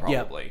 Eurasia,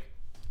 probably.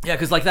 Yeah,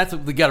 because like that's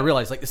what we got to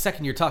realize. Like the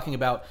second you're talking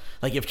about,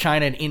 like if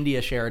China and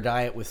India share a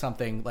diet with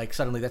something, like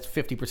suddenly that's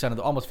 50% of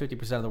almost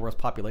 50% of the world's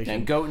population.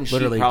 And goat and sheep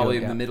literally probably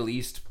go- in the Middle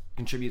East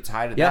contributes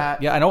high to Yeah,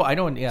 that. yeah, I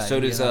know. Yeah. So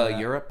India does and all that.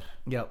 Europe.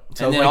 Yep.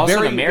 So And then like also in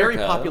very America,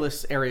 very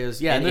populous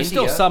areas. Yeah, and and there's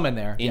India, still some in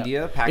there.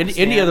 India, yeah.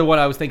 Pakistan. India, the one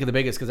I was thinking the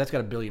biggest because that's got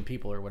 1 billion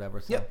people or whatever.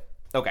 So. Yep.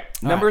 Okay.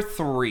 Number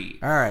 3.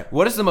 All right.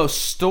 What is the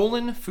most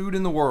stolen food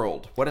in the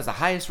world? What is the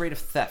highest rate of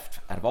theft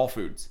out of all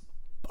foods?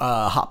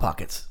 Hot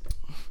Pockets.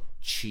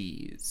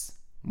 Cheese.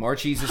 More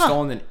cheese is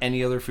stolen than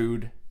any other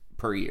food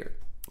per year.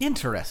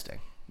 Interesting.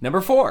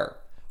 Number 4.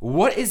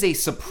 What is a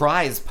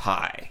surprise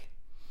pie?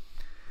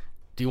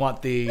 Do you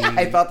want the?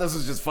 I thought this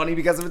was just funny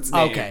because of its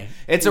name. Okay.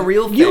 It's a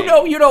real thing.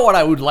 You know what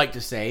I would like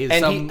to say is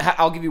And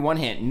I'll give you one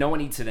hint. No one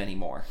eats it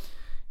anymore.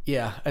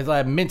 yeah, it's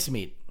like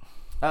mincemeat.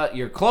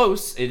 You're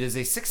close. It is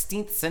a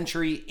 16th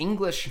century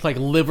English It's like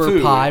liver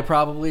food. pie,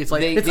 probably. It's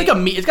like They- like a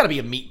meat. It's got to be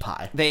a meat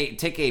pie. They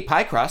take a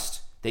pie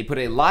crust, they put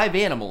a live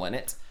animal in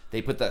it,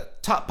 they put the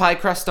top pie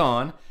crust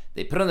on,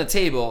 they put it on the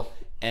table,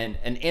 and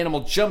an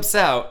animal jumps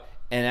out,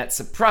 and that's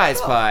surprise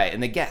pie,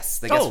 and they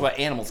guess what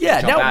animal's going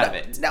to jump out of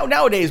it.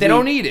 Nowadays They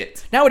don't eat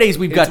it. Nowadays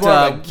we've It's got more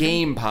of a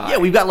game pie. Yeah,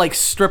 we've got like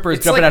strippers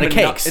It's jumping like out of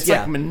cakes. It's yeah.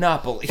 like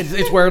Monopoly.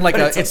 It's wearing like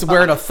But it's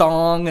wearing a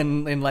thong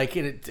and like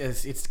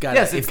it's got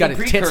yes, it's got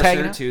the its tits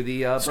hanging precursor out. to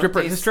the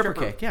stripper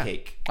cake. Yeah.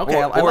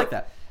 Okay, I Or like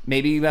that.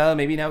 Maybe now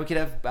we could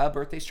have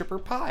birthday stripper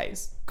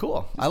pies.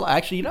 Cool.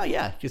 Actually,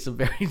 just a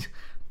very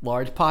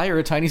large pie or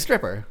a tiny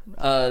stripper.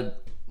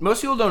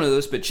 Most people don't know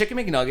this, but Chicken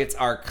McNuggets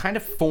are kind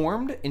of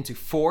formed into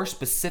 4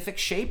 specific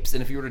shapes.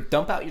 And if you were to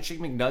dump out your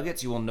Chicken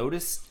McNuggets, you will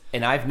notice.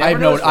 And I've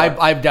noticed.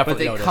 I've definitely But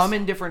they noticed. come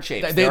in different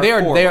shapes. They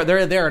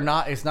There are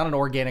not. It's not an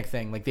organic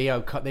thing. Like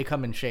they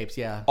come in shapes.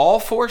 Yeah. All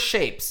 4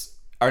 shapes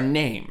are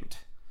named,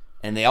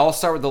 and they all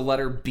start with the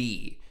letter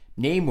B.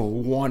 Name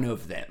one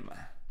of them.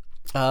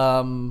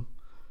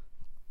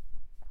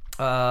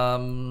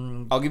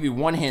 I'll give you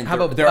one hint.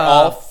 They're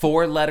all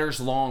 4 letters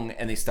long,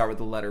 and they start with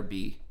the letter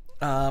B.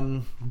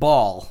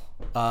 Ball.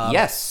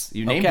 Yes,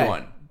 you named okay.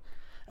 one.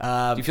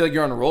 Do you feel like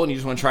you're on a roll and you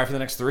just want to try for the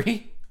next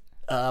 3?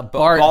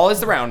 Bart. Ball is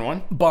the round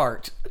one.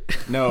 Bart.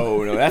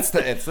 No, that's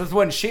the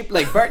one shaped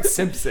like Bart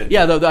Simpson.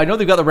 Yeah, though I know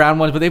they've got the round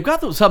ones, but they've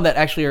got some that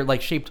actually are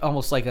like shaped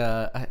almost like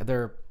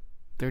they're.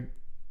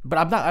 But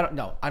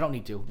I don't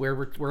need to.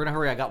 We're in a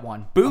hurry. I got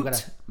one.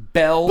 Boot,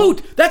 bell,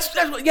 boot. That's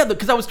yeah.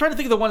 Because I was trying to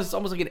think of the one that's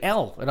almost like an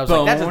L, and I was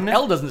like,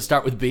 L doesn't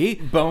start with B.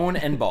 Bone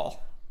and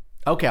ball.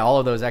 Okay, all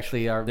of those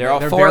actually are. They're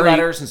all four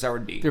letters and start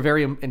with B. They're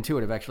very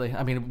intuitive, actually.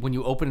 I mean, when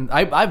you open,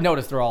 I've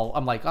noticed they're all.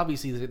 I'm like,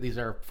 obviously these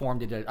are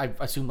formed into. I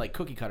assume like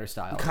cookie cutter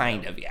style.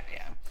 Kind of, yeah.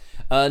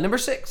 Number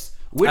 6.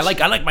 I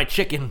like my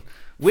chicken.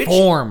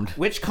 Formed.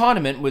 Which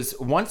condiment was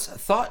once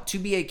thought to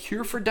be a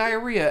cure for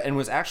diarrhea and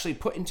was actually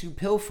put into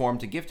pill form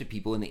to give to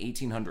people in the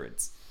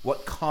 1800s?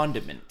 What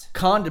condiment?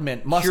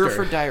 Mustard. Cure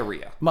for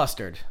diarrhea.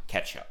 Mustard.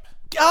 Ketchup.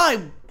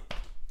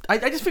 I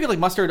just figured like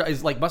mustard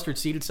is like mustard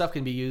seeded stuff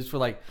can be used for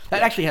like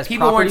that actually has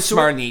people weren't properties to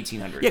smart it. in the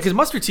 1800s. Yeah, because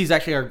mustard seeds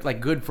actually are like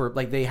good for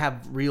like they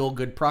have real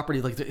good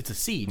properties. Like it's a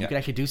seed, you can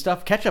actually do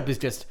stuff. Ketchup is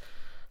just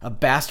a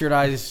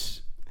bastardized.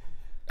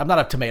 I'm not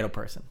a tomato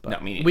person, but no,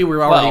 me neither. we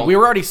were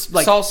already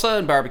like salsa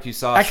and barbecue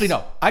sauce. Actually,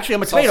 no. Actually,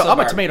 I'm a tomato. Salsa, I'm a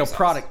barbecue tomato sauce.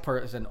 product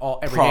person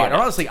every day. And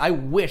honestly, I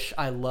wish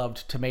I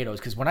loved tomatoes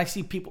because when I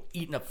see people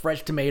eating a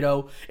fresh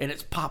tomato and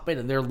it's popping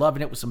and they're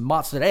loving it with some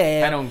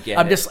mozzarella, I don't get it.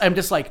 I'm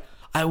just like,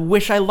 I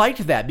wish I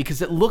liked that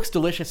because it looks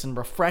delicious and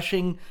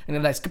refreshing and a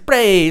nice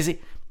caprese.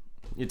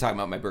 You're talking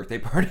about my birthday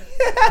party.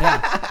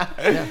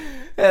 Yeah,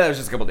 that was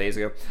just a couple days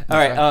ago. All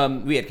right,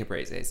 right. We had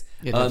capreses.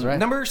 Yeah, that's right.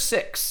 Number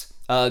 6.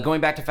 Going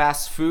back to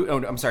fast food.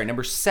 Oh, I'm sorry.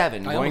 Number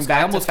 7. I almost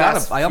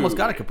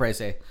got a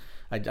caprese.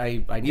 I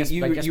guess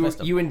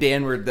you and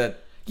Dan were the.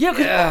 Yeah,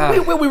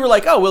 because we were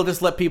like, oh, we'll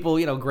just let people,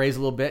 graze a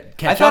little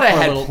bit. I thought I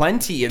had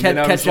plenty, and then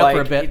I was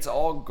like, it's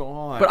all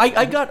gone. But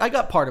I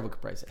got part of a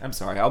caprese. I'm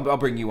sorry. I'll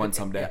bring you one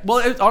someday.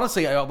 Well,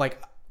 honestly,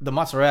 like the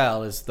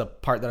mozzarella is the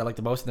part that I like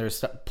the most, and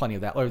there's plenty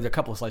of that. Or there's a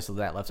couple of slices of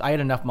that left. So I had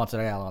enough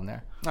mozzarella on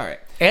there. All right.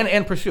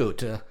 And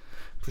prosciutto.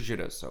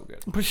 Prosciutto's so good.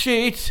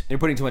 Prosciutto. You're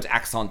putting too much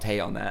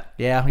accente on that.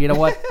 Yeah, you know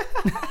what?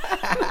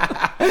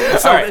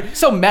 All right.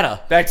 So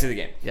meta. Back to the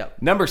game. Yeah.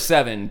 Number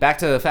 7. Back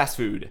to fast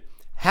food.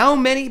 How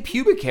many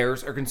pubic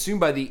hairs are consumed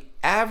by the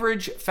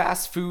average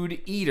fast food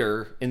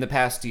eater in the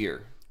past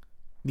year?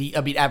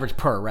 Average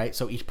per, right?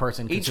 So each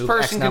person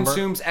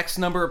consumes X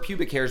number of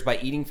pubic hairs by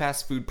eating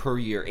fast food per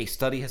year. A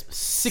study has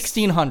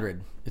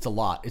 1,600. It's a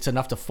lot. It's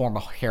enough to form a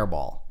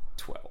hairball.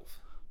 12.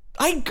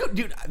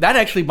 Dude, that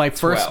actually my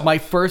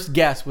 12. first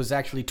guess was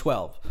actually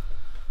 12.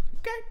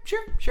 Okay,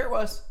 sure it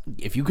was.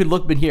 If you could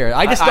look in here,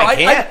 I just assume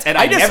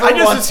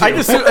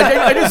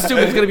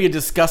it's going to be a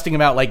disgusting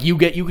amount. Like you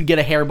could get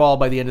a hairball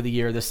by the end of the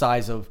year the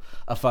size of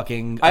a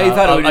fucking I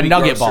thought it would a be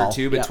nugget grosser ball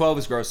too, but yeah. 12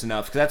 is gross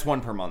enough because that's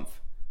one per month.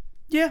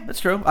 Yeah, that's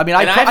true. I mean,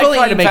 I've only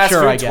try to eaten make fast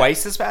sure food I get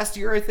twice this past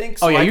year, I think.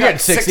 So oh yeah, I you're got getting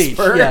 6 each.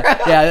 per.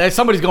 Yeah.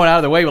 Somebody's going out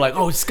of their way. We're like,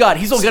 oh Scott,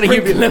 he's only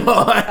going to them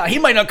on. He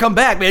might not come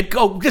back, man.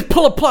 Go, just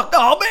pull a pluck.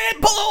 Oh man,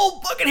 pull a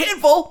whole fucking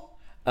handful.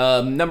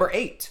 Number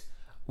 8.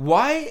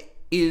 Why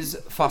is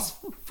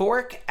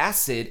phosphoric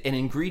acid an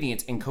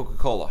ingredient in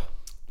Coca-Cola?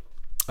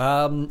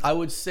 I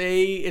would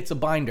say it's a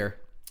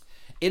binder.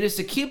 It is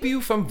to keep you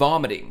from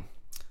vomiting.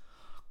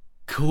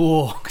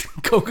 Cool.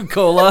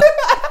 Coca-Cola.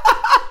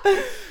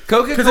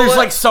 Coca-Cola, because there's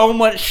like so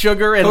much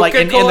sugar and like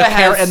in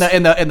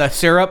the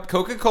syrup.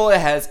 Coca-Cola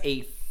has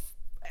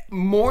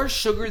more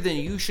sugar than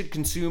you should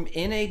consume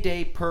in a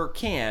day per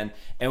can,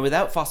 and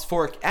without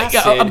phosphoric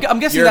acid, I'm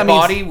guessing your that means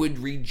body would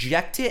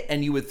reject it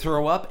and you would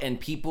throw up, and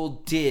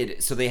people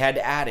did, so they had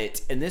to add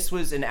it. And this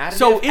was an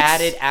additive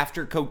added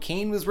after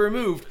cocaine was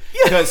removed,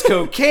 because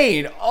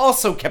cocaine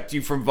also kept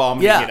you from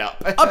vomiting it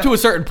up. Up to a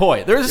certain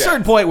point. There's a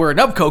certain point where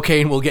enough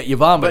cocaine will get you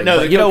vomiting. But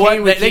no, you know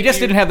what? They just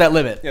didn't have that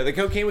limit. Yeah, the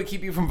cocaine would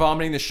keep you from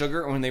vomiting the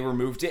sugar, and when they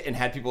removed it and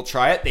had people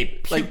try it, they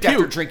puked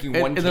after drinking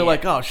one can. And they're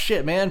like, oh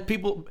shit, man,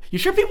 you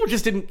sure people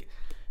just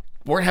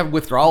weren't having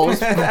withdrawals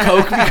from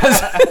coke?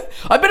 Because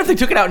I bet if they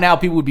took it out now,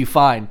 people would be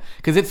fine.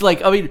 Because it's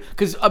like,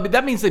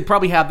 that means they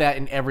probably have that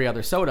in every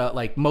other soda,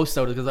 like most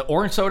sodas. Because the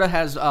orange soda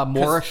has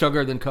more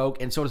sugar than Coke,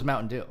 and so does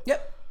Mountain Dew.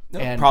 Yep. No,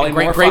 and probably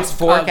more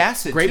phosphoric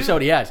acid. Grape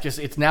soda, yeah.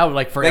 It's now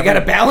like for they got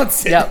to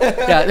balance it.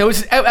 Yeah. It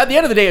was at the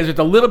end of the day, it's just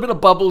a little bit of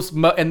bubbles,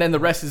 and then the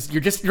rest is you're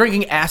just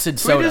drinking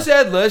acid soda. We just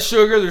add less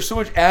sugar. There's so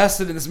much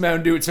acid in this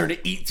Mountain Dew, it's starting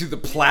to eat through the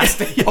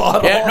plastic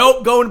bottle. Yeah,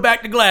 nope, going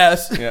back to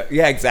glass.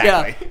 Yeah,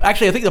 exactly. Yeah.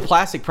 Actually, I think the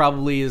plastic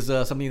probably is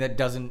something that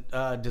doesn't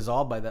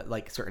dissolve by that,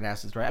 like certain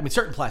acids, right? I mean,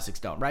 certain plastics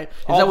don't, right?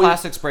 All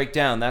plastics break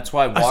down. That's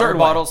why water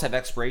bottles have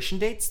expiration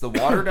dates. The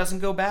water doesn't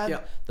go bad.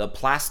 Yeah. The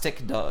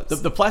plastic does.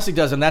 The plastic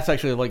does, and that's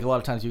actually like a lot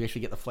of times you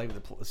actually get the flavor.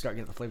 Start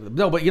getting the flavor.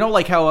 No, but you know,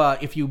 like how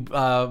if you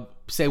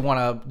say want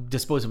to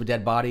dispose of a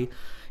dead body,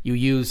 you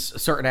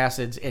use certain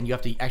acids, and you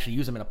have to actually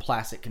use them in a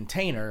plastic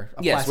container.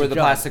 Yes, where the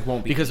plastic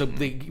won't be because of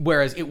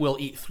whereas it will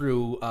eat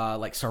through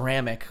like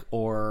ceramic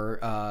or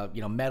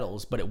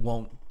metals, but it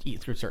won't eat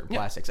through certain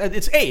plastics.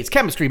 It's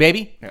chemistry,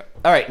 baby. Yeah.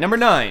 All right, number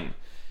 9.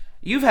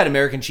 You've had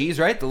American cheese,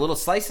 right? The little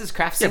slices,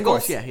 Kraft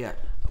singles. Yeah, of course. Yeah.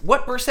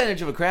 What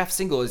percentage of a Kraft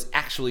single is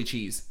actually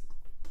cheese?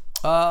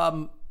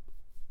 11%.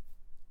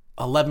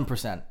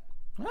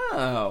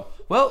 Oh.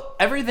 Well,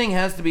 everything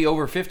has to be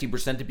over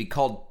 50% to be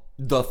called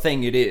the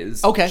thing it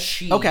is. Okay.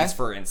 Cheese, Okay.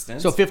 for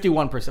instance. So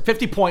 51%,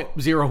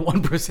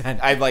 50.01%.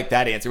 I'd like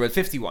that answer, but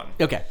 51.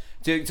 Okay.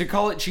 To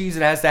call it cheese,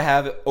 it has to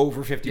have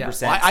over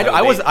 50%.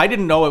 Well, I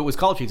didn't know it was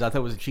called cheese. I thought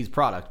it was a cheese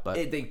product, but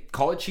They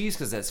call it cheese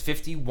because that's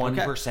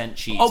 51%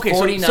 cheese. Okay,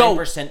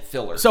 49%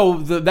 filler. So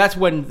that's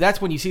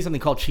when you see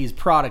something called cheese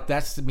product.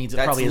 That means it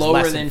That's probably is lower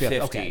less than 50.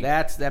 50. Okay,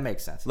 that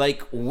makes sense.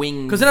 Like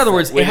wings. Because in other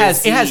words, with it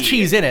has a Z.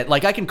 cheese in it.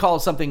 Like I can call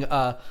something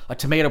a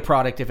tomato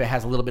product if it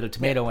has a little bit of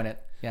tomato in it.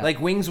 Yeah.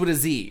 Like wings with a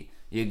Z.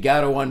 You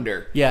gotta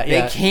wonder. Yeah, They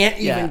yeah, can't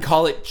even yeah.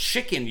 call it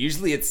chicken.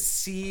 Usually it's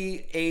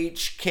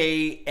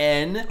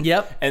CHKN.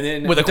 Yep. And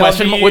then with a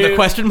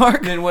question mark.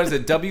 And then what is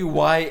it?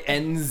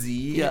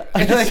 WYNZ. Yeah.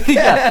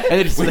 Yeah.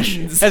 And it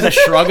just has a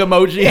shrug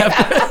emoji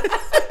after.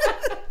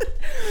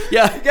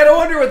 Yeah. You gotta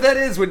wonder what that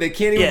is when they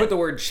can't even Yeah. put the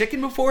word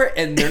chicken before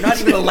and they're not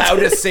even allowed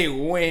to say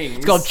wings.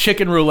 It's called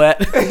chicken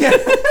roulette.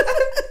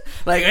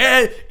 Like,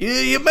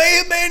 you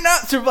may or may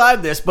not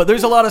survive this, but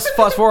there's a lot of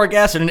phosphoric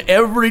acid in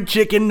every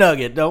chicken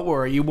nugget. Don't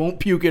worry, you won't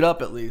puke it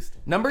up at least.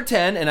 Number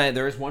 10, and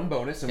there is one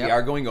bonus, and Yep. we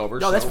are going over.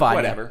 No, that's fine.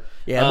 Whatever.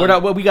 Yeah, we're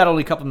not. Well, we got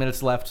only a couple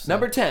minutes left. So.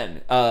 Number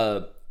 10,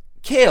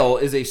 kale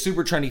is a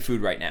super trendy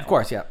food right now. Of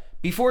course, yeah.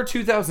 Before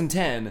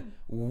 2010,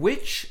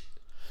 which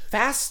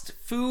fast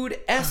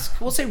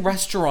food-esque, we'll say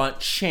restaurant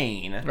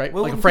chain, Right,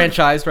 We'll like a include-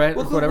 franchise, right?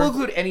 We'll Whatever.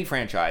 include any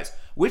franchise.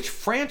 Which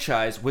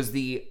franchise was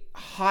the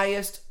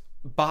highest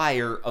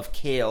buyer of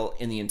kale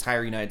in the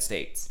entire United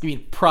States? You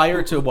mean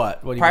prior to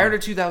what? What do you Prior mean?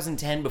 to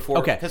 2010, before,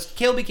 Okay. because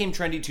kale became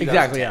trendy 2010.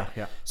 Exactly,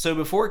 yeah. So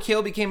before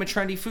kale became a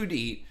trendy food to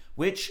eat,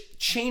 which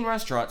chain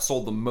restaurant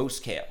sold the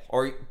most kale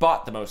or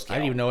bought the most kale? I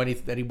didn't even know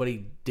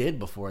anybody did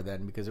before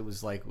then because it was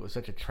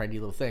such a trendy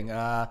little thing.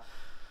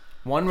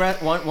 One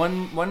restaurant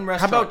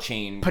How about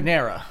chain.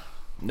 Panera?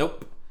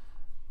 Nope.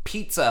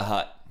 Pizza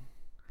Hut.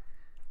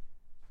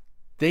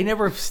 They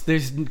never.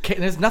 There's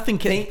nothing.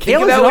 Think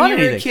Kale about isn't when on you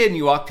were a anything. kid and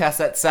you walked past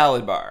that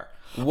salad bar.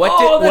 The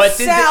What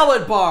did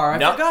salad bar. I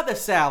No. forgot the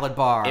salad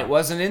bar. It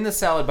wasn't in the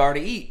salad bar to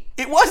eat.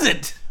 It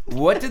wasn't.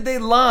 What did they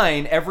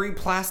line every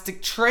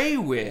plastic tray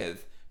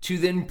with to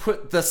then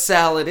put the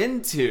salad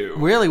into?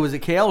 Really? Was it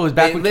kale? It was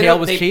back when kale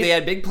was cheap? They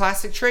had big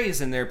plastic trays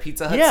in their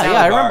Pizza Hut Yeah, salad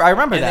yeah, bar. I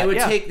remember and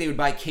that, They would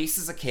buy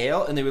cases of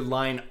kale and they would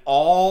line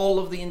all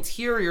of the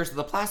interiors of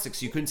the plastic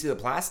so you couldn't see the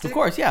plastic. Of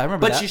course, yeah, I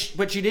remember but that.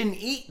 But you didn't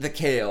eat the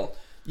kale.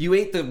 You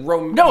ate the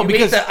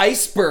because- the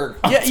iceberg.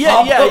 On Yeah,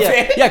 top of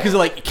it. yeah. Because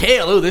like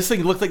kale, oh, this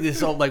thing looks like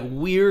this all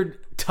weird,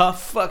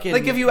 tough fucking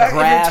Like if your grass,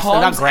 or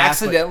not tongs grass,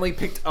 but accidentally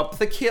picked up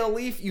the kale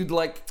leaf, you'd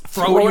like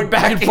throw throw it it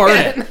back you'd burn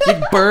in. it.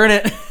 You'd burn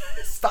it.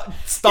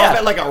 Stop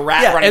it like a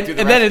rat running through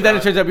the and then it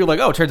restaurant. turns out people are like,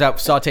 oh, it turns out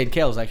sautéed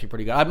kale is actually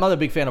pretty good. I'm not a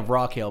big fan of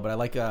raw kale, but I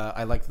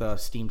like the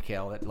steamed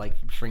kale that like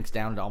shrinks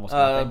down to almost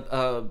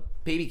nothing.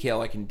 Baby kale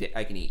I can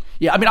eat.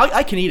 Yeah, I mean,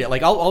 I can eat it.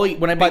 Like I'll eat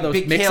when I buy those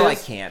big mixes. kale, I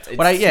can't. It's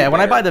When I too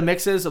buy bitter. the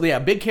mixes,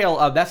 big kale.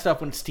 That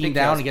stuff when it's steamed Big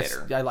down, kale's it gets.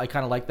 bitter. I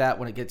kind of like that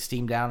when it gets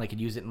steamed down. I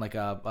could use it in like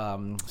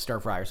a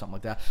stir fry or something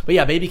like that. But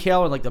yeah, baby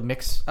kale and like the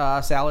mix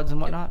salads and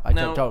whatnot.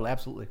 Totally,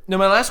 absolutely. No,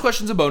 my last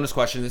question's a bonus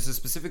question. This is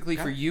specifically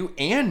for you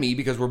and me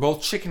because we're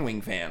both chicken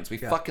wing fans. We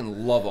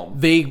fucking love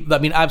them. I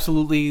mean,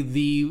 absolutely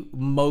the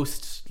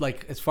most,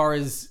 like, as far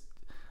as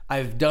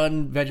I've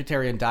done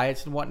vegetarian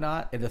diets and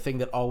whatnot, and the thing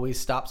that always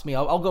stops me,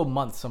 I'll go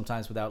months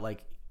sometimes without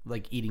like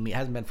eating meat. It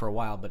hasn't been for a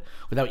while, but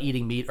without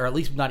eating meat, or at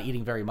least not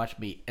eating very much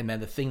meat. And then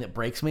the thing that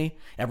breaks me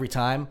every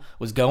time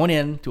was going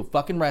in to a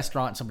fucking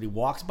restaurant and somebody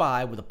walks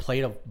by with a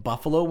plate of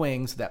buffalo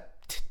wings, that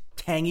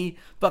tangy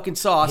fucking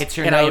sauce, Hits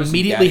your and nose I and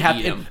immediately you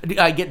gotta have eat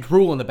I get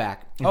drool in the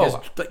back. And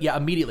Oh. yeah,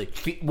 immediately.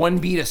 One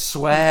bead of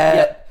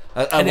sweat.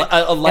 And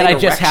A light I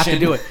just have to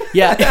erection. do it.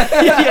 Yeah,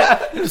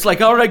 yeah. It's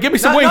like, all right, give me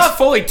some wings. Not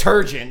fully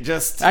turgent,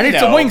 just I need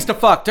some wings to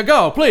fuck to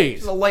go, please.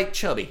 Just a light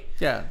chubby.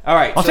 Yeah. All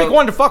right, I'll so- take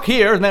one to fuck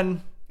here, and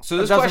then. So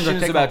this a dozen question to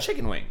is take about home.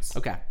 chicken wings.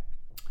 Okay.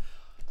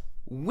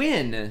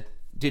 When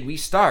did we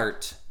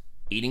start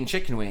eating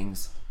chicken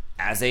wings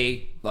as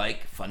a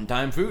fun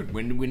time food?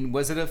 When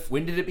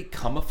did it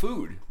become a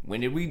food?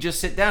 When did we just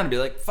sit down and be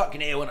like,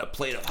 fucking I want a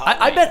plate of hot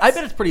I wings?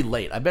 bet it's pretty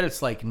late. I bet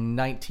it's like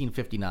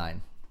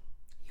 1959.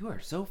 You are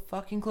so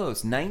fucking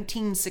close.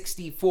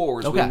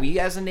 1964 is Okay. when we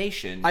as a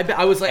nation. I bet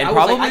I was like, and I was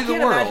probably like, I the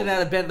can't world. imagine that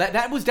had been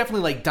that was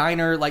definitely like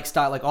diner like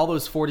style, like all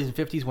those 40s and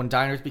 50s when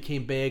diners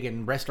became big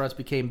and restaurants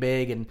became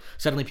big, and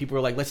suddenly people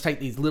were like, let's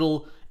take these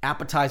little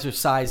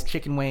appetizer-sized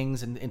chicken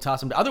wings and toss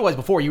them. Otherwise,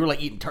 before you were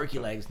like eating turkey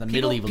legs in the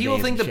medieval People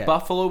days think and that shit.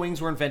 buffalo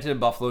wings were invented in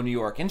Buffalo, New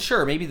York, and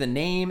sure, maybe the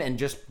name and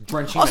just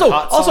drenching Also, the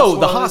hot sauce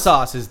the hot was-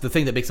 sauce is the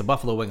thing that makes a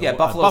buffalo wing. Yeah, a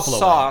buffalo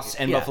sauce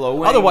wing. and Yeah. buffalo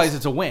wings. Otherwise,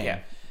 it's a wing. Yeah.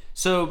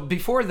 So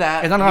before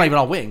that, And they're not even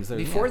all wings. They're-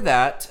 Before yeah.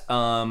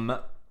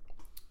 that,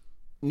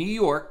 New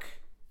York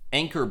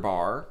Anchor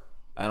Bar.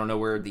 I don't know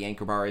where the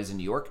Anchor Bar is in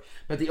New York,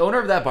 but the owner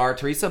of that bar,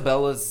 Teresa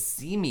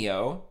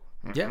Bellissimo,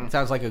 Yeah, it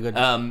sounds like a good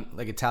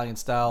like Italian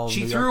style.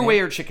 she New threw York away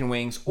name. her chicken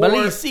wings. Or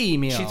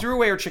Bellissimo. she threw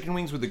away her chicken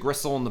wings with the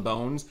gristle and the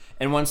bones,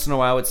 and once in a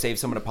while would save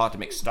someone a pot to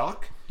make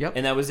stock. Yep.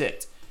 And that was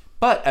it.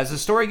 But as the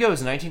story goes,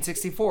 in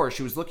 1964,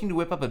 she was looking to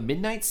whip up a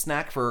midnight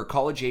snack for her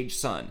college-age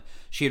son.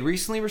 She had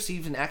recently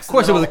received an accidental...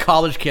 Of course, it was a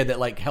college kid that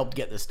like helped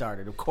get this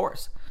started. Of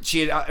course.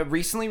 She had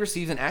recently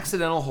received an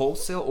accidental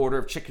wholesale order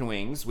of chicken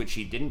wings, which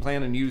she didn't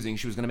plan on using.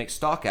 She was going to make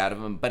stock out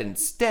of them, but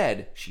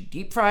instead, she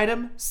deep-fried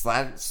them,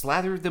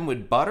 slathered them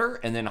with butter,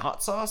 and then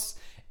hot sauce,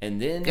 and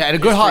then... Yeah, and a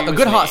good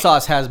hot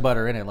sauce has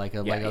butter in it, like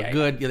a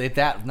good... Yeah.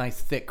 That nice,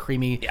 thick,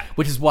 creamy... Yeah.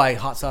 Which is why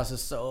hot sauce is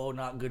so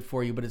not good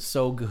for you, but it's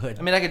so good.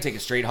 I mean, I could take a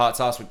straight hot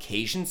sauce with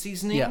Cajun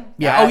seasoning. Yeah.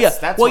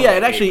 That's well, one yeah, of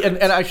and my actually,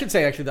 favorites. and I should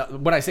say actually that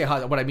when I say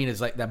hot, what I mean is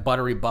like that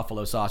buttery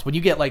buffalo sauce. When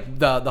you get like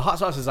the hot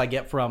sauces I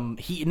get from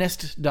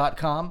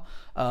Heatonist.com,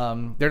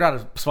 they're not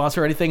a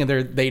sponsor or anything, and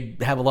they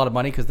have a lot of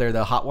money because they're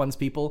the Hot Ones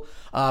people.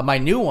 My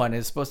new one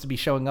is supposed to be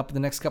showing up in the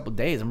next couple of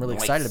days. I'm really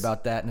excited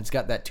about that, and it's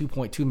got that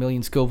 2.2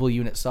 million Scoville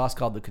unit sauce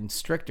called the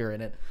Constrictor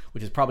in it,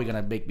 which is probably going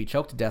to make me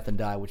choke to death and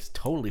die, which is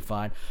totally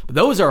fine. But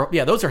those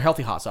are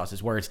healthy hot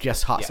sauces where it's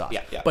just hot sauce.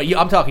 Yeah. But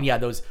I'm talking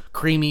those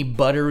creamy,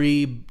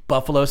 buttery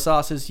buffalo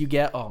sauces you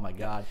get. Oh my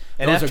god,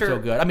 those are so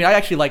good. I mean, I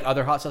actually like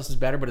other hot sauces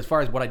better, but as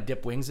far as what I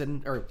dip wings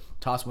in or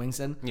toss wings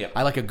in,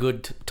 I like a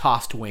good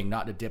tossed wing,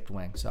 not a dipped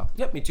wing. So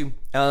yep, me too.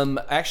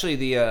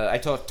 Actually, I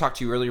talked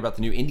to you earlier about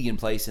the new Indian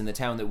place in the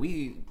town that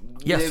we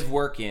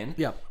work in.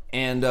 Yeah.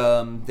 And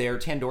their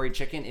tandoori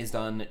chicken is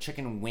done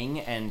chicken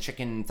wing and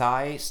chicken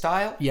thigh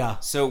style. Yeah.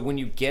 So when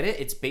you get it,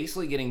 it's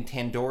basically getting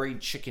tandoori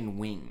chicken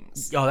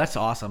wings. Oh, that's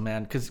awesome,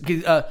 man. Because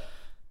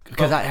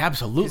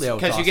absolutely,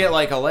 Because you get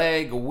like a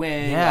leg, a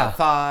wing, Yeah. a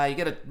thigh. You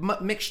get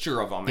a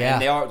mixture of them. Yeah.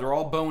 And they're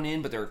all bone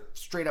in, but they're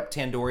straight up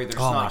tandoori. They're just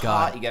Oh, my not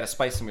God. hot. You got to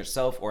spice them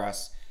yourself or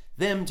ask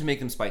them to make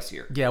them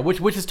spicier. Yeah,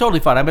 which is totally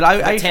fine. I mean,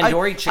 I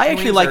tandoori chicken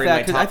actually wings like are in that my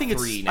because I top think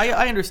three it's. now.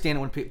 I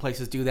understand when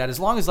places do that as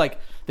long as like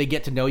they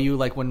get to know you.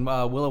 Like when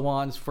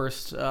Willawon's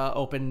first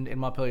opened in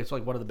Montpelier, it's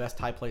like one of the best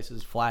Thai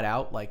places, flat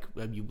out. Like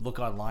you look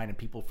online and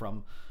people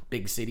from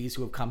big cities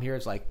who have come here,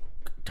 it's like.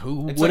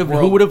 Who would have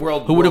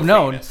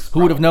known? famous,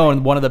 Who would have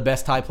known one of the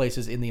best Thai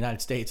places in the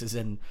United States is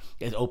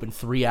open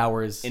 3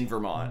 hours In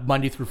Vermont.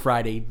 Monday through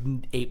Friday,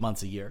 8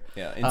 months a year.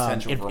 Yeah, in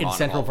central Vermont. In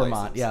central of all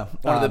Vermont, places. yeah.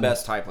 One of the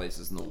best Thai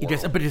places in the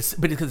world. But it's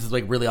because it's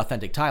like really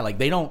authentic Thai. Like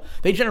they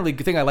generally,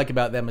 the thing I like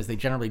about them is they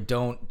generally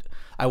don't,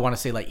 I want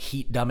to say like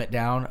heat dumb it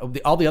down.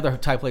 All the other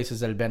Thai places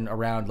that have been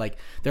around, like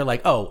they're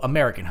like, oh,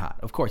 American hot.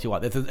 Of course you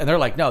want this. And they're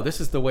like, no,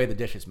 this is the way the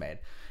dish is made.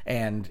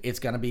 And it's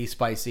going to be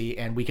spicy,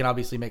 and we can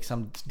obviously make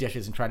some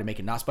dishes and try to make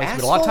it not spicy,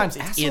 but a lot of times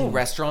it's in...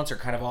 restaurants are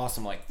kind of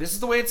awesome. Like, this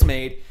is the way it's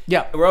made.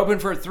 Yeah. We're open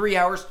for 3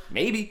 hours.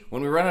 Maybe.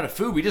 When we run out of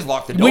food, we just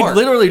lock the door. We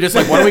literally just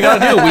like, what do we got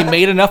to do? We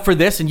made enough for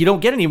this, and you don't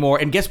get any more.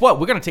 And guess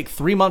what? We're going to take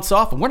 3 months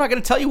off, and we're not going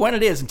to tell you when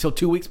it is until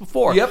 2 weeks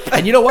before. Yep.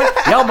 And you know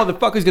what? Y'all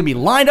motherfuckers going to be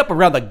lined up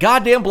around the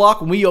goddamn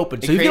block when we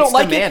open. So if you don't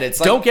like it,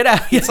 don't get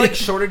out. It's like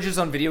shortages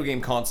on video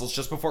game consoles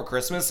just before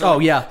Christmas. So Oh,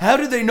 like, yeah. How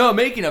did they not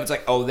make enough? It's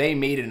like, oh, they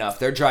made enough.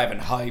 They're driving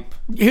hype.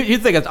 You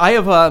think I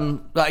have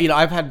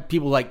I've had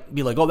people like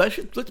be like, oh, that's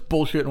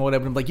bullshit and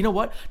whatever. And I'm like, you know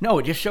what? No,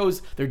 it just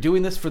shows they're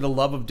doing this for the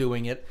love of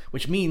doing it,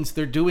 which means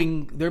they're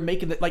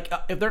making it like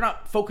if they're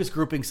not focus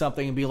grouping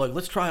something and be like,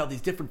 let's try all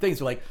these different things.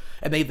 They're like,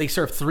 and they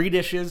serve 3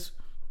 dishes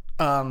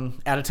at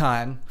a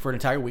time for an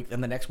entire week,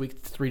 and the next week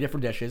 3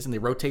 different dishes, and they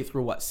rotate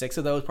through 6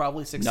 of those,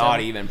 probably 6. Not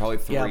 7? even, probably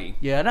 3.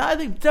 Yeah. No, I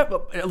think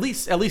at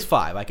least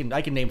 5. I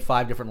can name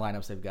 5 different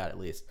lineups they've got at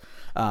least,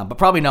 but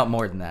probably not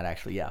more than that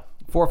actually. Yeah,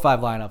 4 or 5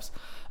 lineups.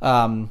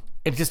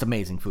 It's just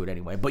amazing food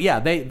anyway. But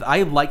yeah,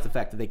 I like the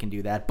fact that they can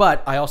do that.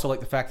 But I also like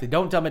the fact they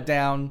don't dumb it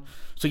down.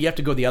 So you have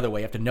to go the other way.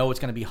 You have to know it's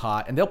going to be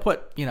hot. And they'll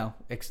put,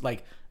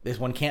 like this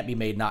one can't be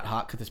made not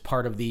hot because it's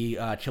part of the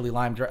chili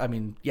lime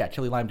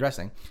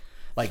dressing.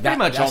 Like Pretty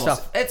much that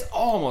almost. stuff. It's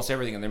almost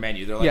everything on their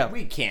menu. They're like, Yeah.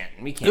 we can't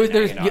make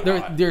it not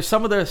hot. There's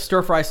some of the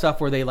stir fry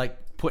stuff where they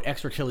like put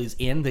extra chilies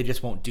in. They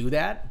just won't do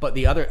that. But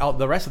the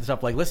rest of the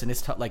stuff, like, listen,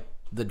 it's like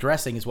the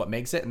dressing is what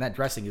makes it, and that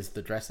dressing is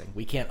the dressing.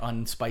 We can't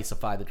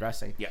unspicify the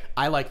dressing. Yeah.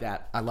 I like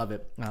that. I love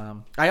it.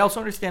 I also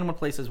understand when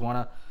places want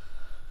to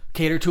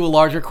cater to a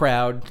larger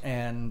crowd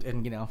and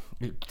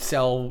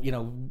sell,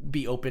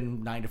 be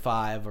open 9 to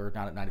 5 or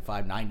not at 9 to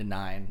 5, 9 to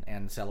 9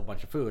 and sell a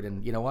bunch of food.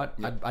 And you know what?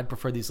 Yeah. I'd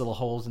prefer these little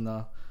holes in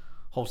the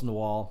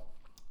wall,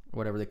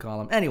 whatever they call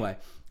them. Anyway,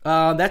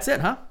 that's it,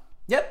 huh?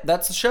 Yep,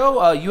 that's the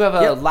show. You have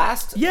a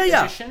last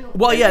edition.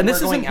 Well, yeah, and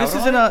this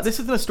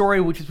isn't a story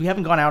which is we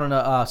haven't gone out on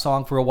a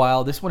song for a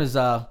while. This one is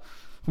from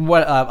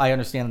what I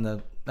understand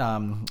in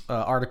the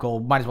article,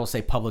 might as well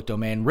say public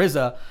domain.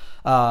 RZA,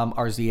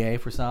 RZA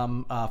for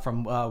some,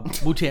 from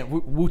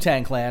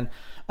Wu-Tang Clan.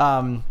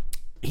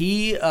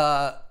 He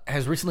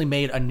has recently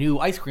made a new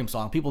ice cream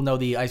song. People know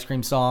the ice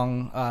cream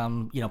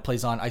song,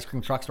 plays on ice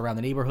cream trucks around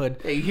the neighborhood.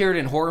 Yeah, you hear it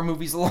in horror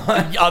movies a lot.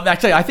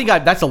 Actually, I think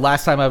that's the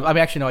last time I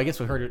guess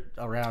we heard it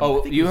around.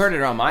 Oh, you heard it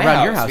around my around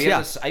house. your house, We yeah.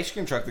 have this ice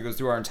cream truck that goes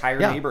through our entire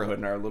neighborhood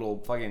in our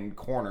little fucking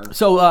corner.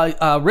 So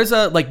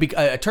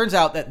RZA, it turns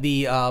out that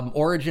the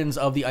origins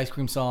of the ice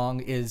cream song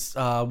is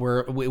it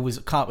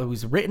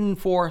was written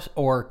for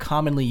or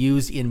commonly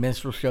used in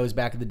minstrel shows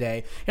back in the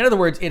day. In other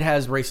words, it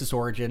has racist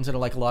origins, and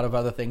like a lot of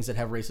other things that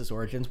have racist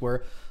origins,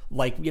 where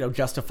like,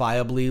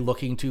 justifiably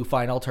looking to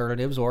find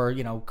alternatives or,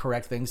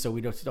 correct things so we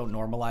don't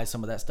normalize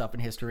some of that stuff in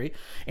history.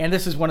 And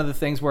this is one of the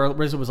things where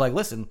RZA was like,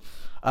 listen,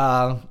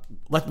 him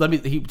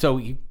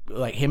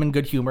and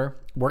Good Humor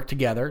worked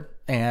together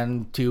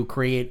and to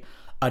create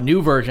a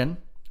new version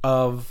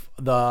of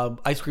the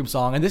ice cream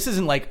song. And this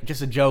isn't like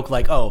just a joke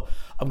like, oh,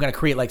 I'm going to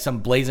create like some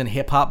blazing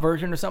hip hop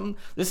version or something.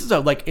 This is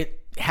it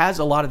has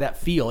a lot of that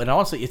feel, and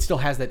honestly it still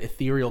has that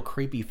ethereal,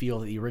 creepy feel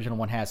that the original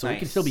one has, so it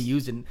can still be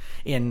used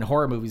in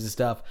horror movies and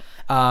stuff,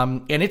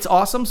 and it's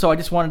awesome. So I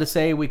just wanted to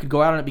say we could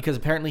go out on it because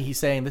apparently he's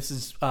saying this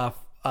is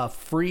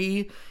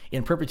free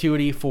in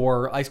perpetuity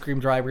for ice cream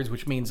drivers,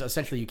 which means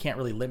essentially you can't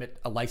really limit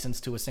a license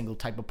to a single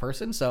type of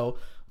person. So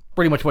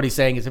pretty much what he's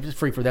saying is if it's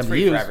free for them to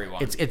use,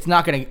 it's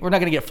not gonna we're not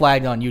gonna get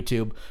flagged on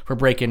YouTube for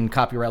breaking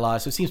copyright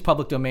laws. So it seems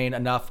public domain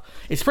enough.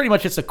 It's pretty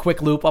much just a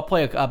quick loop. I'll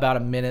play about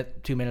a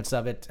minute, 2 minutes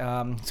of it.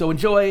 So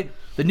enjoy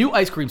the new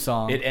ice cream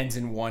song. It ends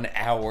in 1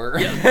 hour.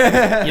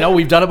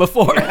 We've done it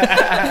before.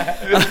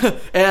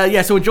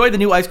 So enjoy the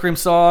new ice cream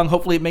song.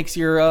 Hopefully it makes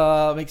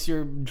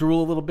your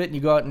drool a little bit, and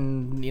you go out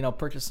and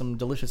purchase some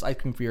delicious ice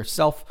cream for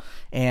yourself.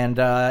 And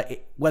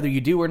whether you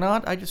do or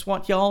not, I just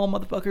want y'all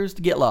motherfuckers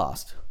to get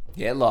lost.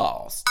 Get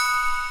lost.